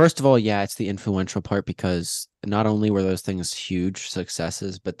 first of all, yeah, it's the influential part because not only were those things huge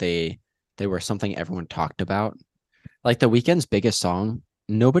successes, but they were something everyone talked about. Like The Weeknd's biggest song,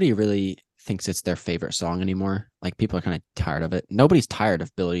 nobody really thinks it's their favorite song anymore. Like people are kind of tired of it. Nobody's tired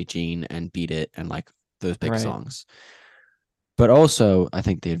of Billie Jean and Beat It and like those big Right. songs. But also, I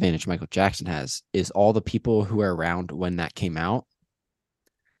think the advantage Michael Jackson has is all the people who were around when that came out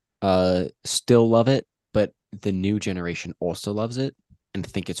still love it, but the new generation also loves it and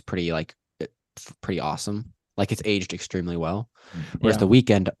think it's pretty like pretty awesome. Like it's aged extremely well. Whereas Yeah. The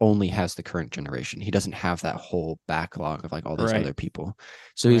Weeknd only has the current generation. He doesn't have that whole backlog of like all these Right. other people.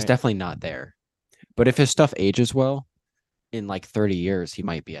 So he's Right. definitely not there. But if his stuff ages well, in like 30 years, he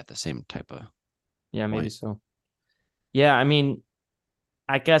might be at the same type of Yeah, maybe point. so. Yeah, I mean,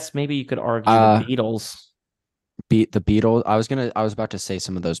 I guess maybe you could argue the Uh Beatles. beat the Beatles. I was about to say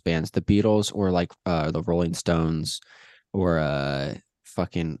some of those bands, the Beatles or like the Rolling Stones or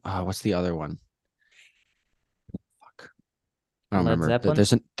fucking what's the other one? Fuck. I don't Led remember.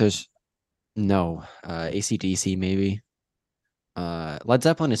 Zeppelin. There's no AC/DC maybe. Led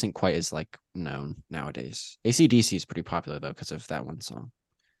Zeppelin isn't quite as like known nowadays. AC/DC is pretty popular though because of that one song.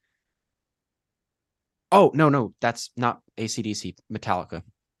 Oh, no, that's not AC/DC. Metallica.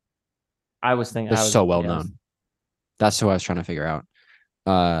 I was thinking They're I was so well yeah, known. That's who I was trying to figure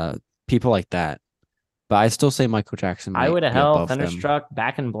out. People like that. But I still say Michael Jackson might Highway to be Hell, above them. Thunderstruck,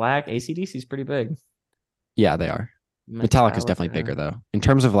 Back in Black, AC/DC is pretty big. Yeah, they are. Metallica is definitely Metallica. bigger though. In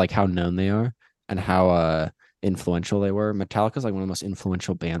terms of like how known they are and how influential they were. Metallica's like one of the most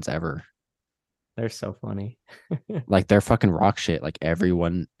influential bands ever. They're so funny. Like they're fucking rock shit. Like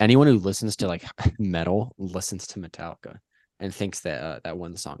anyone who listens to like metal listens to Metallica and thinks that that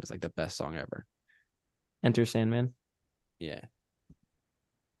one song is like the best song ever. Enter Sandman. Yeah.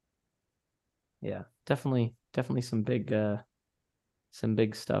 Yeah, definitely some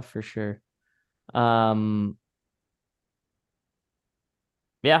big stuff for sure. Um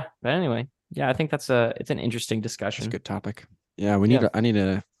yeah, but anyway, yeah, I think it's an interesting That's a discussion. good topic. Yeah, Yeah. I need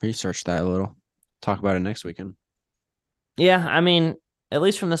to research that a little. Talk about it next weekend. Yeah, I mean, at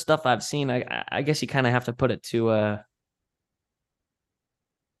least from the stuff I've seen, I guess you kind of have to put it to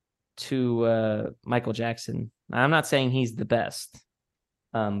Michael Jackson. I'm not saying he's the best.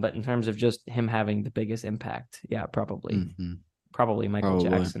 But in terms of just him having the biggest impact, yeah, Hmm. probably Michael Probably.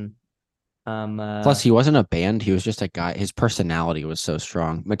 Jackson. Plus, he wasn't a band. He was just a guy. His personality was so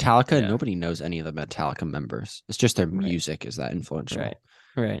strong. Metallica, Yeah, nobody knows any of the Metallica members. It's just their right, music is that influential. right,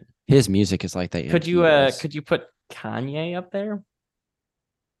 right. His music is like the anti-Beatles. Could you put Kanye up there?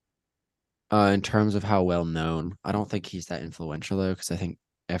 In terms of how well known, I don't think he's that influential though, because I think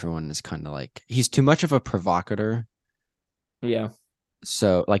everyone is kind of like he's too much of a provocateur. Yeah,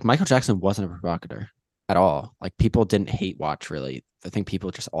 So, like Michael Jackson wasn't a provocateur at all. Like people didn't hate watch really. I think people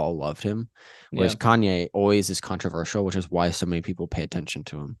just all loved him. yeah, Whereas Kanye always is controversial, which is why so many people pay attention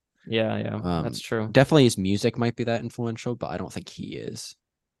to him. yeah, yeah. That's true. Definitely his music might be that influential, but I don't think he is.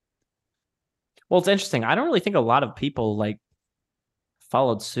 Well, it's interesting. I don't really think a lot of people like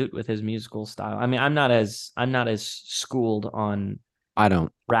followed suit with his musical style. I mean, I'm not as schooled on I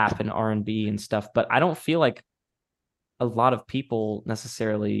don't. rap and R&B and stuff, but I don't feel like a lot of people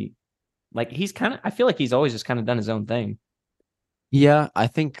necessarily like he's kind of I feel like he's always just kind of done his own thing. Yeah, I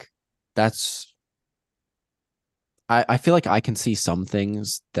think that's. I feel like I can see some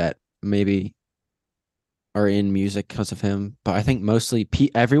things that maybe are in music because of him, but I think mostly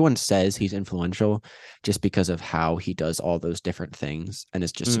everyone says he's influential just because of how he does all those different things and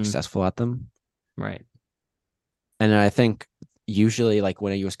is just Mm, successful at them. right. And I think usually like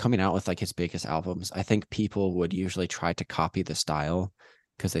when he was coming out with like his biggest albums, I think people would usually try to copy the style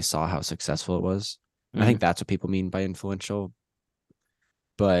because they saw how successful it was. And I think Mm, that's what people mean by influential.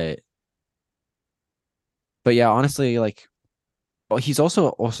 But yeah, honestly, like well, he's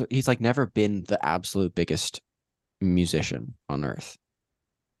also he's like never been the absolute biggest musician on earth.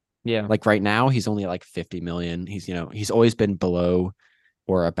 yeah. Like right now, he's only like 50 million. He's, he's always been below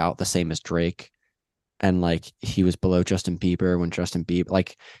or about the same as Drake. And like he was below Justin Bieber when Justin Bieber,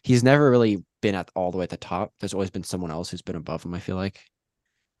 like he's never really been at all the way at the top. There's always been someone else who's been above him, I feel like.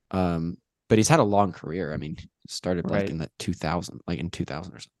 Um, but he's had a long career. I mean, he started like Right. in the 2000, like in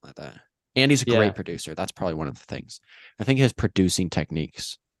 2000 or something like that. And he's a Yeah. great producer. That's probably one of the things. I think his producing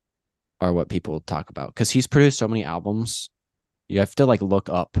techniques are what people talk about because he's produced so many albums. You have to like look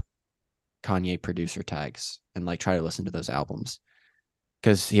up Kanye producer tags and like try to listen to those albums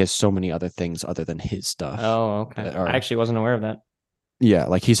because he has so many other things other than his stuff Oh, okay. that I are, actually wasn't aware of that. yeah,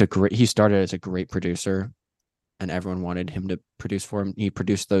 like he started as a great producer and everyone wanted him to produce for him. He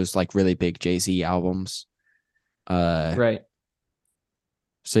produced those like really big Jay-Z albums. Right.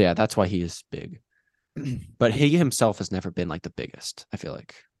 So yeah, that's why he is big. But he himself has never been like the biggest, I feel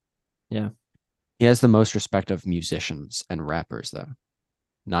like. Yeah. He has the most respect of musicians and rappers though,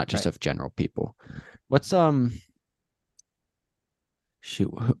 not just Right. of general people. What's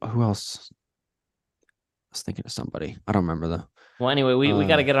shoot, who else? I was thinking of somebody. I don't remember though. Well, anyway, we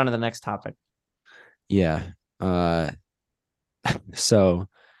got to get on to the next topic. Yeah. So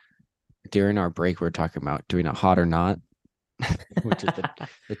during our break, we were talking about doing a hot or not, which is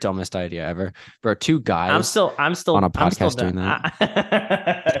the dumbest idea ever. There are two guys I'm on a still, I'm still podcast doing done.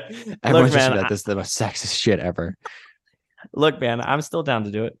 that. Look, Everyone's just man, like, this is the most sexist shit ever. look, man, I'm still down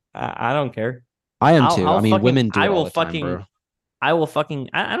to do it. I don't care. I am too. I'll I mean, fucking, women do I it all will the time, fucking, bro. I will fucking,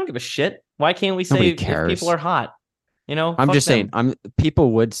 I don't give a shit. Why can't we say Nobody if people cares. are hot? You know, I'm fuck just saying, them.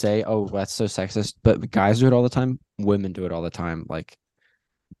 people would say, "Oh, that's so sexist," but guys do it all the time. Women do it all the time. Like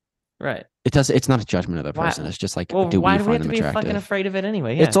Right. it's not a judgment of the Why? person. It's just like, Well, do why we do we find have to them be fucking attractive? afraid of it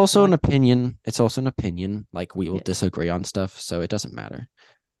anyway? It's Yeah. also an Why? opinion. It's also an opinion. Like we will Yeah. disagree on stuff, so it doesn't matter.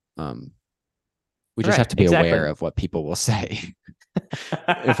 Um, we just have Right. to be aware Exactly. of what people will say.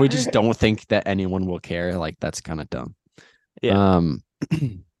 If we just don't think that anyone will care, like that's kind of dumb. Yeah. Um,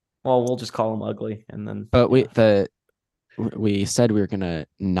 Well, we'll just call them ugly, and then but yeah. we said we were gonna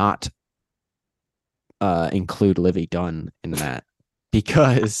not include Livy Dunn in that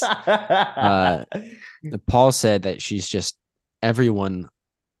because Paul said that she's just everyone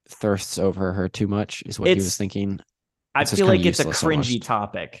thirsts over her too much is what he was It's. thinking. I It's just feel kind of like it's a useless cringy almost.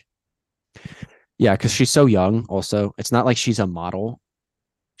 topic. Yeah, because she's so young. Also, it's not like she's a model.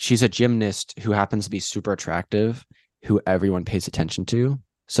 She's a gymnast who happens to be super attractive, who everyone pays attention to.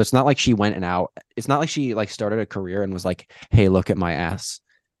 So it's not like she went and out. It's not like she like started a career and was like, "Hey, look at my ass."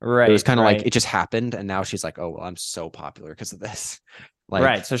 It was Right. kind of like Right. it just happened, and now she's like, "Oh, well, I'm so popular because of this." Right.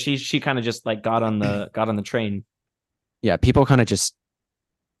 Like, So she kind of just like got on the train. yeah, people kind of just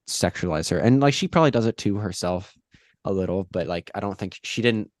sexualize her, and like she probably does it to herself a little, but like I don't think she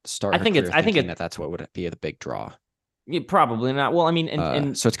didn't start her career I think thinking it that that's what would be the big draw. probably not. Well, I mean,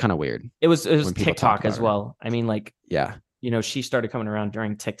 and So it's kind of weird it was when people talk TikTok about as her. well. I mean, like, Yeah, you know, she started coming around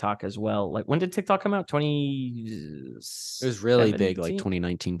during TikTok as well. Like, when did TikTok come out? it was really big, like 2017.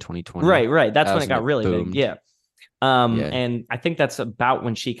 2019, 2020. Right, right. That's That when was it when got it really big. boomed. Yeah. Yeah, And I think that's about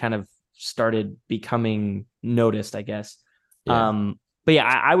when she kind of started becoming noticed, I guess. yeah. But yeah,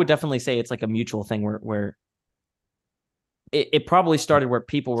 I would definitely say it's like a mutual thing where it probably started where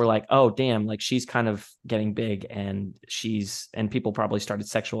people were like, oh damn, like she's kind of getting big and people probably started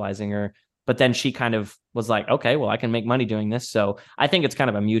sexualizing her. But then she kind of was like, okay, well, I can make money doing this. So I think it's kind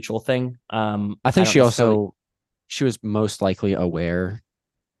of a mutual thing. I I think don't necessarily. she was most likely aware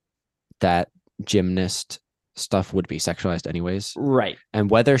that gymnast stuff would be sexualized anyways. Right. And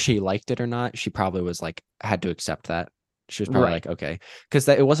whether she liked it or not, she probably was like had to accept that. She was probably Right. like, okay, because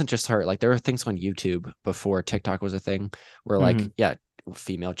it wasn't just her. Like there were things on YouTube before TikTok was a thing, where like, Mhm. yeah,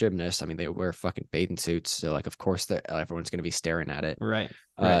 female gymnasts. I mean, they wear fucking bathing suits, so like, of course, everyone's gonna be staring at it. Right.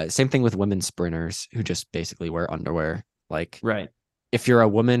 Right. Same thing with women sprinters who just basically wear underwear. Like, Right. if you're a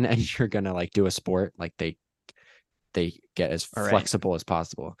woman and you're gonna like do a sport, like they get as All right. flexible as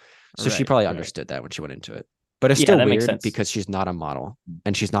possible. So she Right. probably Right. understood that when she went into it. But it's Yeah, still that makes weird sense. because she's not a model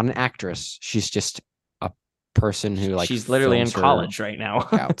and she's not an actress. She's just a person who like She's literally in films her college right now.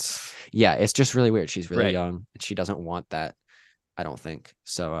 workouts. Yeah, it's just really weird. She's really Right. young and she doesn't want that, I don't think.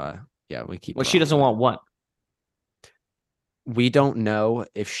 So yeah, we keep Well, her she off doesn't of it. want what? We don't know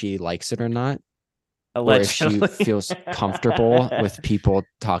if she likes it or not, or if she Allegedly. feels comfortable with people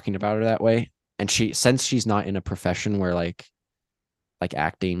talking about her that way. And since she's not in a profession where like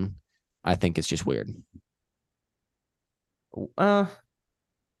acting, I think it's just weird. uh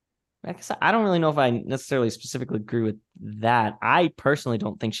I guess I don't really know if I necessarily specifically agree with that. I personally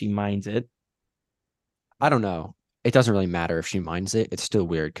don't think she minds it. I don't know. It doesn't really matter if she minds it. It's still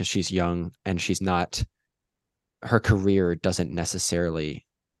weird because she's young and she's not. Her career doesn't necessarily.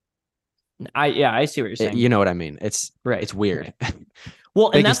 I see what you're saying. You know what I mean? It's Right. weird. Right.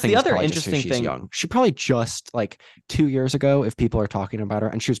 Well, and that's Biggest thing the is other probably just who interesting she's thing. young. She probably just like 2 years ago, if people are talking about her,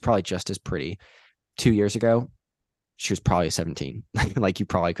 and she was probably just as pretty 2 years ago. She was probably 17. Like you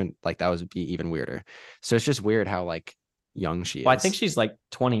probably couldn't like that would be even weirder. So it's just weird how like young she Well, I think is. she's like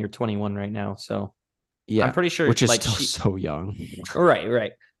 20 or 21 right now. So I'm Yeah, pretty sure which is like still she so young. right,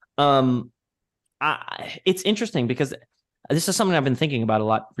 right. Um it's interesting because this is something I've been thinking about a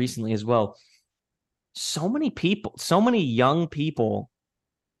lot recently as well. So many people, so many young people.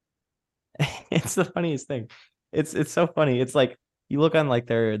 It's the funniest thing. It's so funny. It's like you look on like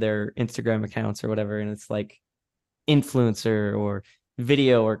their Instagram accounts or whatever, and it's like influencer or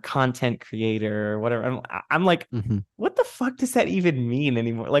video or content creator or whatever. I'm like, Mm-hmm. what the fuck does that even mean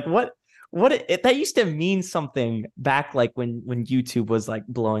anymore? Like that used to mean something back like when YouTube was like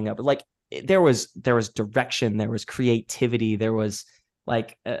blowing up. Like there was direction, there was creativity, there was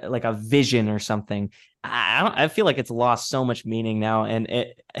like a vision or something. I feel like it's lost so much meaning now, and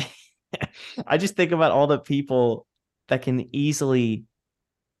it. I just think about all the people that can easily.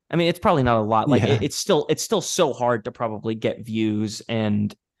 I mean, it's probably not a lot. Like Yeah. it's still so hard to probably get views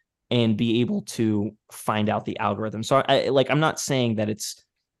and be able to find out the algorithm. So I'm not saying that it's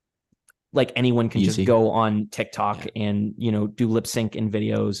like anyone can just Easy. go on TikTok Yeah. and do lip sync in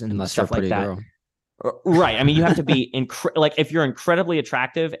videos and Unless you're a stuff like pretty that. girl. Right. I mean, you have to be like if you're incredibly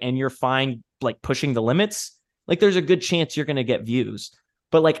attractive and you're fine like pushing the limits, like there's a good chance you're going to get views.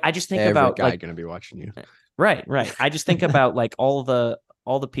 But like I just think Every about guy like gonna be watching you. right. I just think about like all the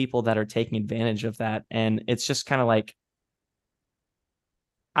people that are taking advantage of that, and it's just kind of like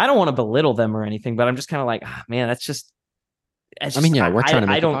I don't want to belittle them or anything, but I'm just kind of like, man, that's just it's I mean, just yeah, we're trying to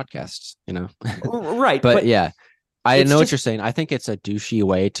I make a don't podcast, you know. right, But but yeah, I it's know what you're just saying. I think it's a douchey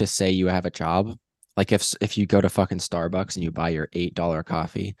way to say you have a job. Like if you go to fucking Starbucks and you buy your $8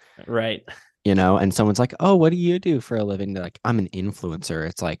 coffee, right. and someone's like, "Oh, what do you do for a living?" They're like, "I'm an influencer."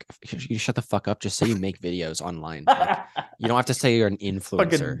 It's like, you shut the fuck up. Just say you make videos online. Like, you don't have to say you're an Fucking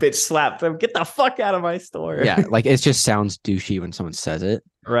influencer. bitch slap them. Get the fuck out of my store. Yeah, like it just sounds douchey when someone says it.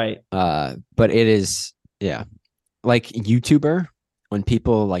 Right. But it is, yeah. Like YouTuber, when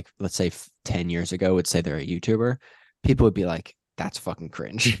people like, let's say 10 years ago would say they're a YouTuber, people would be like, that's fucking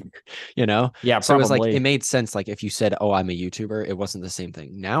cringe, you know? Yeah, So it was like, it probably. made sense. Like if you said, oh, I'm a YouTuber, it wasn't the same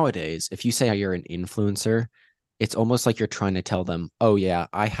thing. Nowadays, if you say you're an influencer, it's almost like you're trying to tell them, oh, yeah,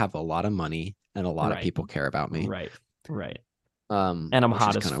 I have a lot of money and a lot of Right. people care about me. Right. Right. And I'm Which is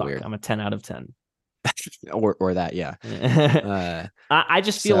hot as kind of fuck. weird. I'm a 10 out of 10. Or that, yeah. I, Uh, I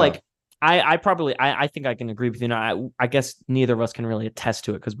just feel so like I think I can agree with you. Now, I guess neither of us can really attest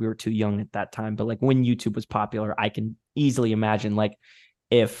to it because we were too young at that time. But like when YouTube was popular, I can easily imagine like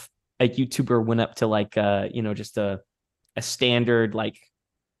if a YouTuber went up to like just a standard like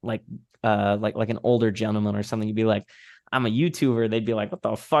an older gentleman or something, you'd be like, I'm a YouTuber. They'd be like, what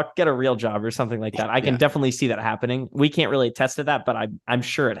the fuck? Get a real job or something like that. I can yeah, definitely see that happening. We can't really attest to that, but I'm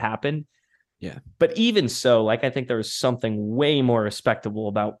sure it happened. yeah. But even so, like I think there was something way more respectable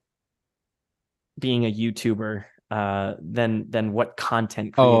about being a YouTuber than what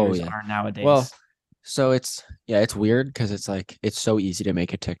content Oh, creators yeah. are Well, nowadays. so it's weird because it's like it's so easy to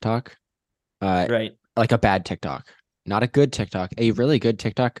make a TikTok. Uh Right. like a bad TikTok. Not a good TikTok. A really good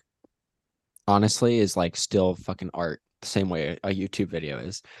TikTok, honestly, is like still fucking art, the same way a YouTube video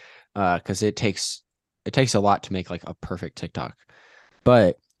is. Because it takes a lot to make like a perfect TikTok.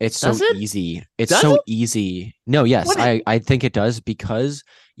 But it's so Does it? easy. It's Does so it? easy. No, yes, What it I think it does because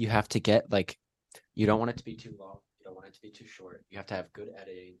you have to get like you don't want it to be too long. You don't want it to be too short. You have to have good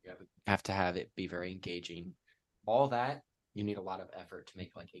editing. You have to have it be very engaging. All that you need a lot of effort to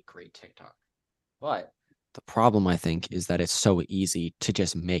make like a great TikTok. But the problem I think is that it's so easy to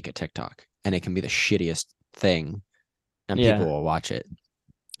just make a TikTok and it can be the shittiest thing and people yeah. will watch it.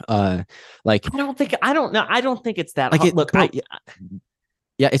 Uh like I don't know. I don't think it's that like hard. it Look, bro,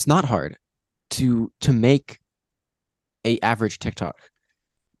 yeah, it's not hard to make a average TikTok.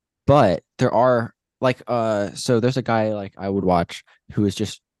 But there are like so there's a guy like I would watch who is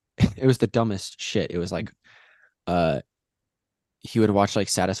just it was the dumbest shit. It was like uh he would watch like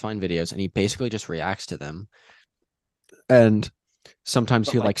satisfying videos and he basically just reacts to them. And sometimes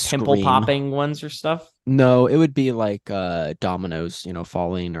he would like like pimple scream. popping ones or stuff. No, it would be like dominoes,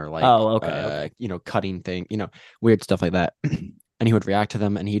 falling or like Oh, okay, okay. cutting thing, weird stuff like that. And he would react to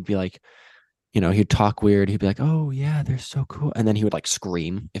them and he'd be like, he'd talk weird. He'd be like, "Oh yeah, they're so cool." And then he would like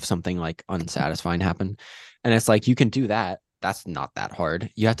scream if something like unsatisfying happened. And it's like you can do that. That's not that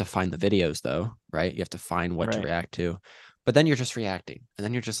hard. You have to find the videos though, right? You have to find what to Right, react to. But then you're just reacting. And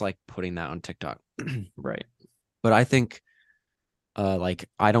then you're just like putting that on TikTok. right. But I think like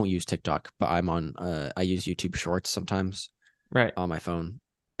I don't use TikTok, but I use YouTube Shorts sometimes. Right. on my phone,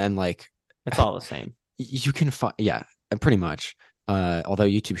 and like It's all the same. you can find, yeah, pretty much. Although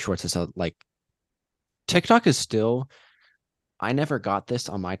YouTube Shorts is like TikTok is still. I never got this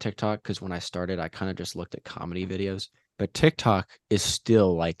on my TikTok because when I started, I kind of just looked at comedy videos. But TikTok is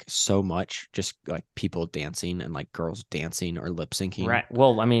still like so much just like people dancing and like girls dancing or lip syncing, Right.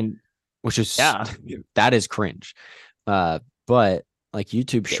 Well, I mean, which is yeah, that is cringe. But like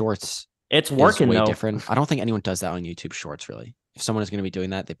YouTube it, Shorts it's is working way though. different. I don't think anyone does that on YouTube Shorts really. If someone is going to be doing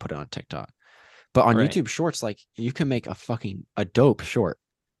that, they put it on TikTok. But on Right. YouTube Shorts, like you can make a dope short,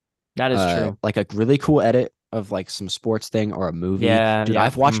 That is true. like a really cool edit of like some sports thing or a movie. Yeah. Dude, Yeah.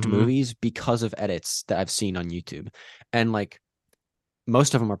 I've watched movies because of edits that I've seen on YouTube. And like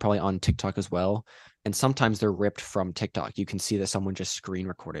most of them are probably on TikTok as well. And sometimes they're ripped from TikTok. You can see that someone just screen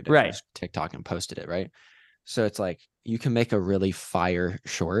recorded it Right. from TikTok and posted it, right? So it's like you can make a really fire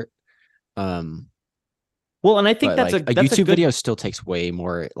short. Um, Well, and I think but like a that's a YouTube good. video still takes way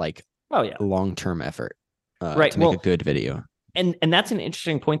more like Oh yeah. long-term effort Right. to make a Well, good video. and that's an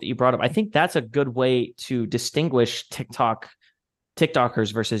interesting point that you brought up. I think that's a good way to distinguish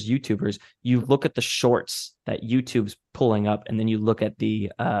TikTokers versus YouTubers. You look at the shorts that YouTube's pulling up, and then you look at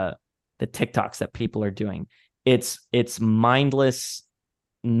the TikToks that people are doing. It's mindless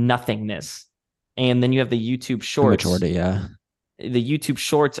nothingness. And then you have the YouTube shorts. The majority, yeah. The YouTube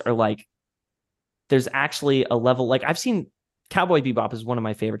shorts are like, there's actually a level, like I've seen Cowboy Bebop is one of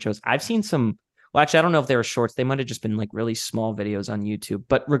my favorite shows. I've seen some, well, actually, I don't know if they were shorts. They might have just been like really small videos on YouTube.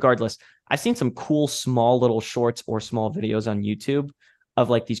 But regardless, I've seen some cool small little shorts or small videos on YouTube of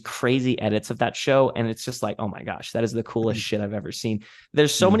like these crazy edits of that show. And it's just like, oh my gosh, that is the coolest shit I've ever seen.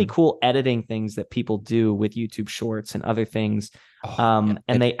 There's so many cool editing things that people do with YouTube shorts and other things. And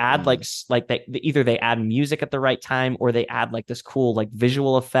they add like they either they add music at the right time or they add like this cool like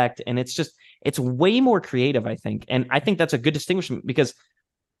visual effect. And it's way more creative, I think. And I think that's a good distinguishment because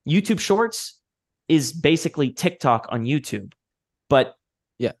YouTube shorts is basically TikTok on YouTube, but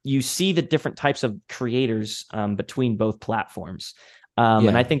yeah, you see the different types of creators between both platforms.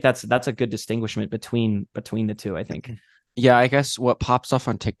 And I think that's a good distinguishment between the two, I think. Yeah, I guess what pops off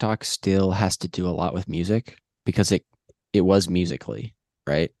on TikTok still has to do a lot with music because it was Musical.ly,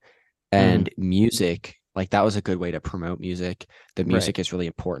 right? And music, like that was a good way to promote music. The music is really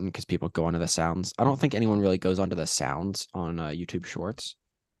important because people go onto the sounds. I don't think anyone really goes onto the sounds on YouTube Shorts,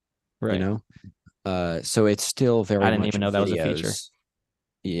 right? You know, so it's still very. I didn't much even know that was a feature.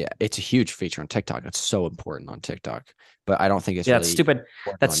 Yeah, it's a huge feature on TikTok. It's so important on TikTok, but I don't think it's really that stupid.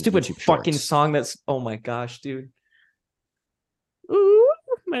 That stupid YouTube fucking Shorts. song. That's oh my gosh, dude. Ooh,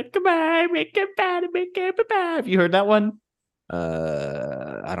 make a bad, make a bad, make a bad. Have you heard that one?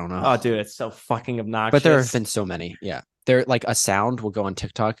 I don't know. Oh, dude, it's so fucking obnoxious. But there have been so many. Yeah, there like a sound will go on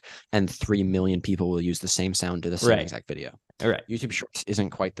TikTok, and 3 million people will use the same sound to the same exact video. All right, YouTube Shorts isn't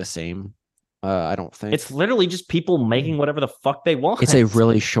quite the same. I don't think it's literally just people making whatever the fuck they want. It's a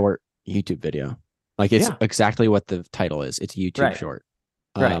really short YouTube video. Like it's exactly what the title is. It's YouTube short.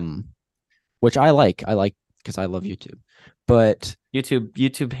 Which I like. I like because I love YouTube. But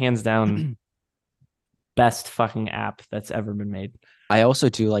YouTube hands down best fucking app that's ever been made. I also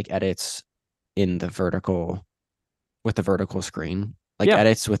do like edits in the vertical with the vertical screen. Like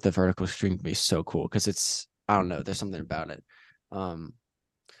edits with the vertical screen can be so cool because it's I don't know, there's something about it.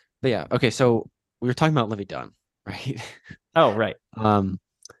 But yeah, okay, so we were talking about Livy Dunn, right? Oh, right.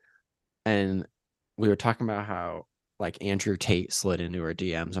 And we were talking about how like Andrew Tate slid into her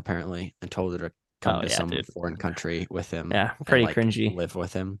DMs apparently and told her to come to some foreign country with him. Yeah, pretty and, like, cringy. Live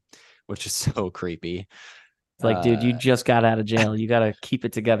with him, which is so creepy. It's like, dude, you just got out of jail. You got to keep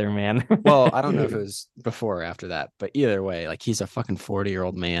it together, man. Well, I don't know if it was before or after that, but either way, like he's a fucking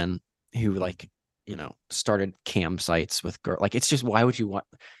 40-year-old man who like, you know, started campsites with girls. Like, it's just, why would you want?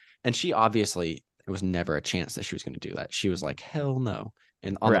 And she obviously, there was never a chance that she was going to do that. She was like, hell no.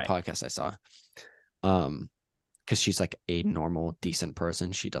 And on the podcast I saw, because she's like a normal, decent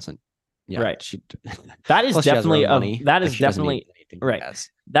person. She doesn't, She that is definitely that is like, definitely right.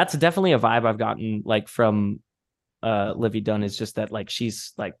 That's definitely a vibe I've gotten like from Livy Dunn is just that like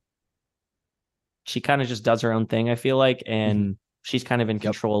she's like she kind of just does her own thing, I feel like, and she's kind of in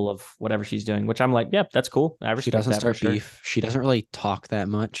control of whatever she's doing, which I'm like, yep, that's cool. I respect she doesn't that start for beef. Sure. She doesn't really talk that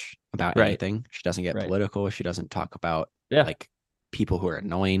much about anything. She doesn't get political. She doesn't talk about like people who are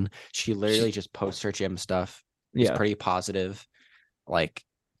annoying. She literally just posts her gym stuff. It's pretty positive. Like,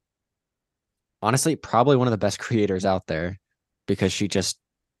 honestly, probably one of the best creators out there because she just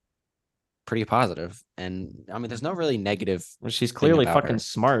pretty positive. And I mean, there's no really negative. Well, she's clearly fucking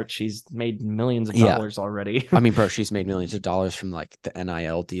smart. She's made millions of dollars already. I mean, bro, she's made millions of dollars from like the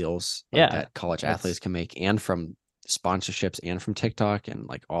NIL deals that college athletes can make and from sponsorships and from TikTok and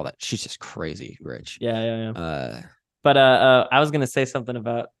like all that. She's just crazy rich. Yeah. Uh, But I was gonna say something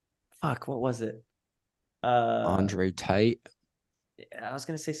about fuck. What was it? Andre Tate. I was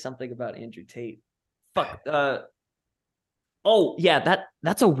gonna say something about Andrew Tate. Fuck. Oh yeah,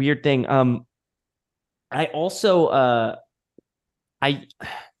 that's a weird thing. I also I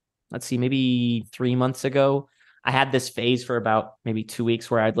let's see, maybe 3 months ago, I had this phase for about maybe 2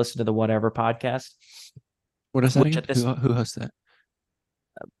 weeks where I'd listen to the Whatever podcast. What is that Which again? at this Who hosts that?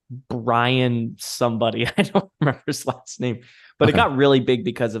 Brian somebody, I don't remember his last name, but it Okay. got really big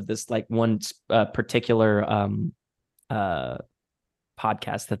because of this like one particular uh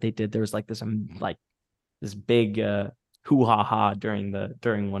podcast that they did. There was like this big hoo ha ha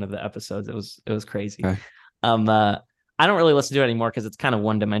during one of the episodes. It was crazy. Okay. I don't really listen to it anymore because it's kind of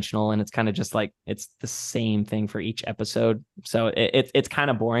one dimensional and it's kind of just like it's the same thing for each episode. So it's kind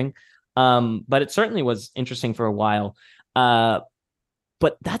of boring. But it certainly was interesting for a while.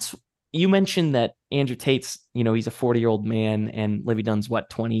 But you mentioned that Andrew Tate's, he's a 40-year-old man and Livy Dunn's what,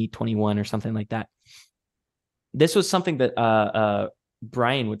 20, 21 or something like that. This was something that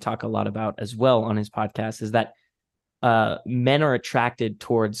Brian would talk a lot about as well on his podcast, is that men are attracted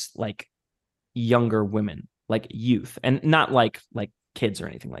towards like younger women, like youth, and not like kids or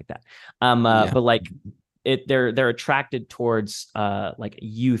anything like that. But like they're attracted towards like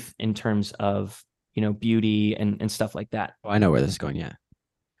youth in terms of beauty and stuff like that. Oh, I know where this is going. Yeah.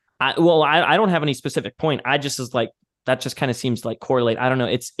 I don't have any specific point. I just is like that just kind of seems like correlate. I don't know.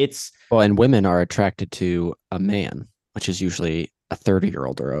 It's Well, and women are attracted to a man, which is usually a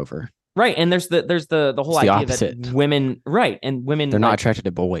 30-year-old or over. right. And there's the whole It's the idea opposite. that women, right, and women They're not like, attracted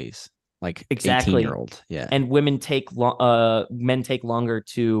to boys, like exactly 18-year-old. Yeah. and men take longer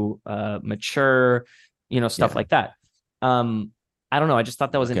to mature, stuff Yeah. like that. I don't know. I just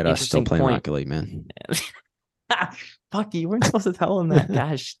thought that was Look an at us still interesting playing point. Rocket League, man. Fuck, you weren't supposed to tell him that.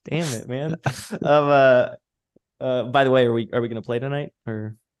 Gosh, damn it, man. By the way, are we gonna play tonight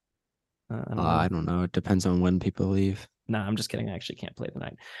or? I don't know. I don't know. It depends on when people leave. No, I'm just kidding. I actually can't play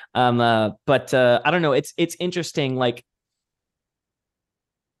tonight. But I don't know. It's interesting. Like,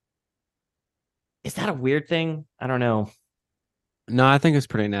 is that a weird thing? I don't know. No, I think it's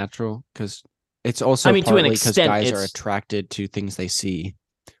pretty natural because it's also I mean, to an partly because extent, guys are it's attracted to things they see,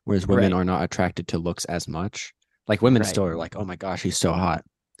 whereas women right, are not attracted to looks as much. Like women right, still are like, oh my gosh, he's so hot.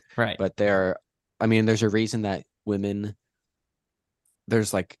 right, But there's a reason that women,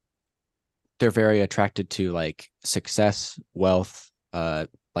 there's like, they're very attracted to like success, wealth,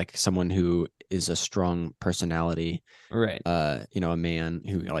 like someone who is a strong personality, right. a man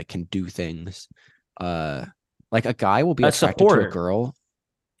who like can do things. Like a guy will be A attracted to a supporter. girl.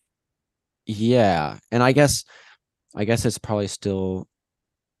 Yeah. And I guess it's probably still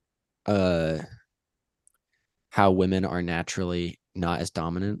how women are naturally not as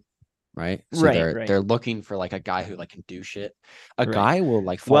dominant, right? So Right. they're looking for like a guy who like can do shit. A Right. guy will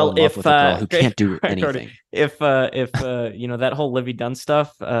like fall Well, in love if with a girl who can't do right, Cody, anything. if that whole Livy Dunn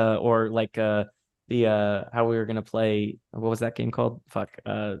stuff, or like the how we were gonna play, what was that game called? Fuck,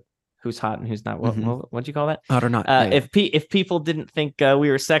 who's hot and who's not? What'd you call that? Hot or not? If people didn't think we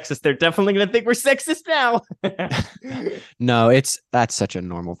were sexist, they're definitely gonna think we're sexist now. No, that's such a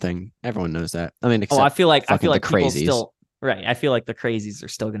normal thing. Everyone knows that. I mean, I feel like the people crazies. still, right. I feel like the crazies are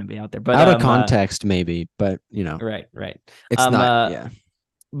still gonna be out there, but out of context, maybe. But right. It's not. Yeah.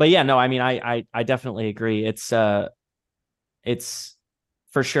 But yeah, no, I mean, I definitely agree. It's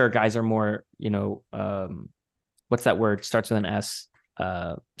for sure guys are more, what's that word? Starts with an S.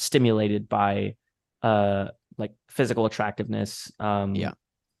 Stimulated by like physical attractiveness. Yeah.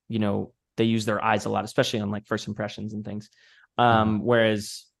 They use their eyes a lot, especially on like first impressions and things.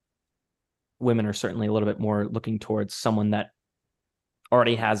 Whereas women are certainly a little bit more looking towards someone that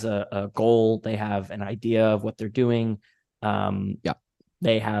already has a goal. They have an idea of what they're doing. Yeah.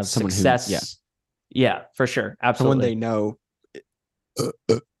 They have Someone success. Yeah, for sure. Absolutely. Someone they know.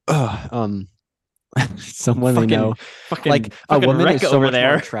 Someone they know. Like a woman Rick is so over much there.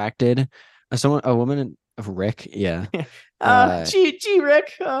 more attracted. A woman of Rick. Yeah. Gee,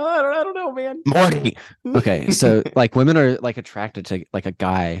 Rick. I don't know, man. Morty. Okay, so like women are like attracted to like a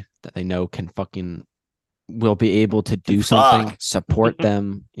guy that they know will be able to do something, support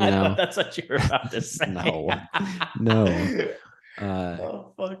them. I thought that's what you were about to say. No.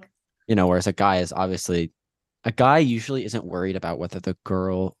 Oh fuck. Whereas a guy usually isn't worried about whether the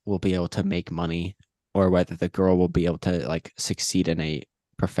girl will be able to make money or whether the girl will be able to like succeed in a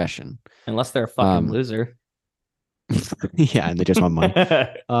profession. Unless they're a fucking loser. Yeah, and they just want money.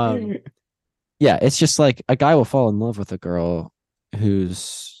 Yeah, it's just like a guy will fall in love with a girl who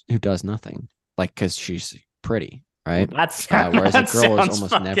does nothing, like because she's pretty. right? That's Whereas a that girl is sounds almost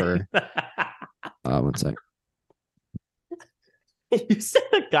fucking. never. One sec. You said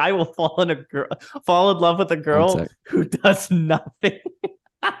a guy will fall in love with a One girl sec. who does nothing.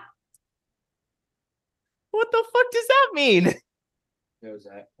 What the fuck does that mean? Yo,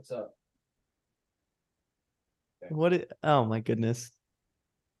 Zach, what's up? Oh my goodness.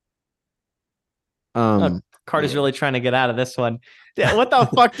 Carter's yeah. really trying to get out of this one. Yeah, what the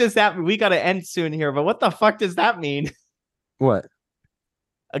fuck does that mean? We got to end soon here, but what the fuck does that mean? What?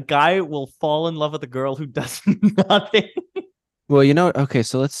 A guy will fall in love with a girl who does nothing. Well, okay,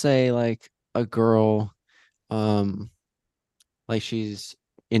 so let's say like a girl, um, like she's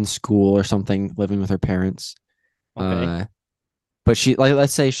in school or something, living with her parents. Okay. But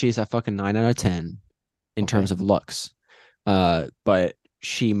let's say she's a fucking 9 out of 10 in Okay. terms of looks. But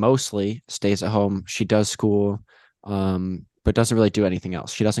she mostly stays at home. She does school, but doesn't really do anything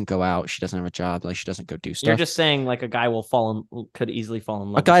else. She doesn't go out. She doesn't have a job. Like she doesn't go do stuff. You're just saying like a guy could easily fall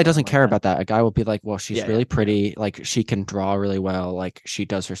in love. A guy with doesn't someone care like about that. A guy will be like, well, she's Yeah, really yeah. pretty. Like she can draw really well. Like she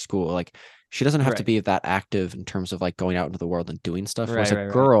does her school. Like she doesn't have to Right. be that active in terms of like going out into the world and doing stuff. Whereas Right, a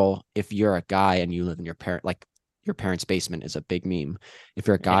right. girl, if you're a guy and you live in your parents' basement is a big meme. If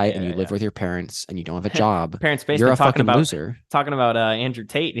you're a guy and you live with your parents and you don't have a job, Parents' you're basement a fucking loser. talking about Andrew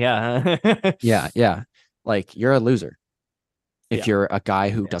Tate. Yeah. Yeah, yeah. Like you're a loser if Yeah. you're a guy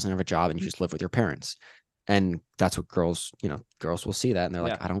who doesn't have a job and you just live with your parents. And that's what girls will see that and they're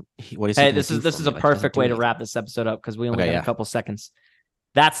like, Yeah. I don't. What is Hey, he gonna this do is for a me? Like, he doesn't perfect do way to anything. wrap this episode up because we only Okay, got yeah. a couple seconds.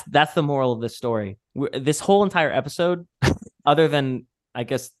 That's the moral of this story. This whole entire episode, other than I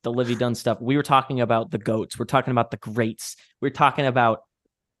guess the Livy Dunn stuff, we were talking about the goats. We're talking about the greats. We're talking about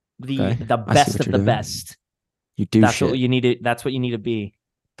Okay. the I see best what of you're the doing. best. You do That's shit. what you need to. That's what you need to be.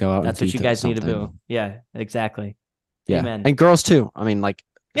 Go out That's and what you do guys need to something. do. Yeah, exactly. Yeah. Amen. And girls too. I mean, like,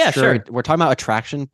 Yeah, sure. we're talking about attraction,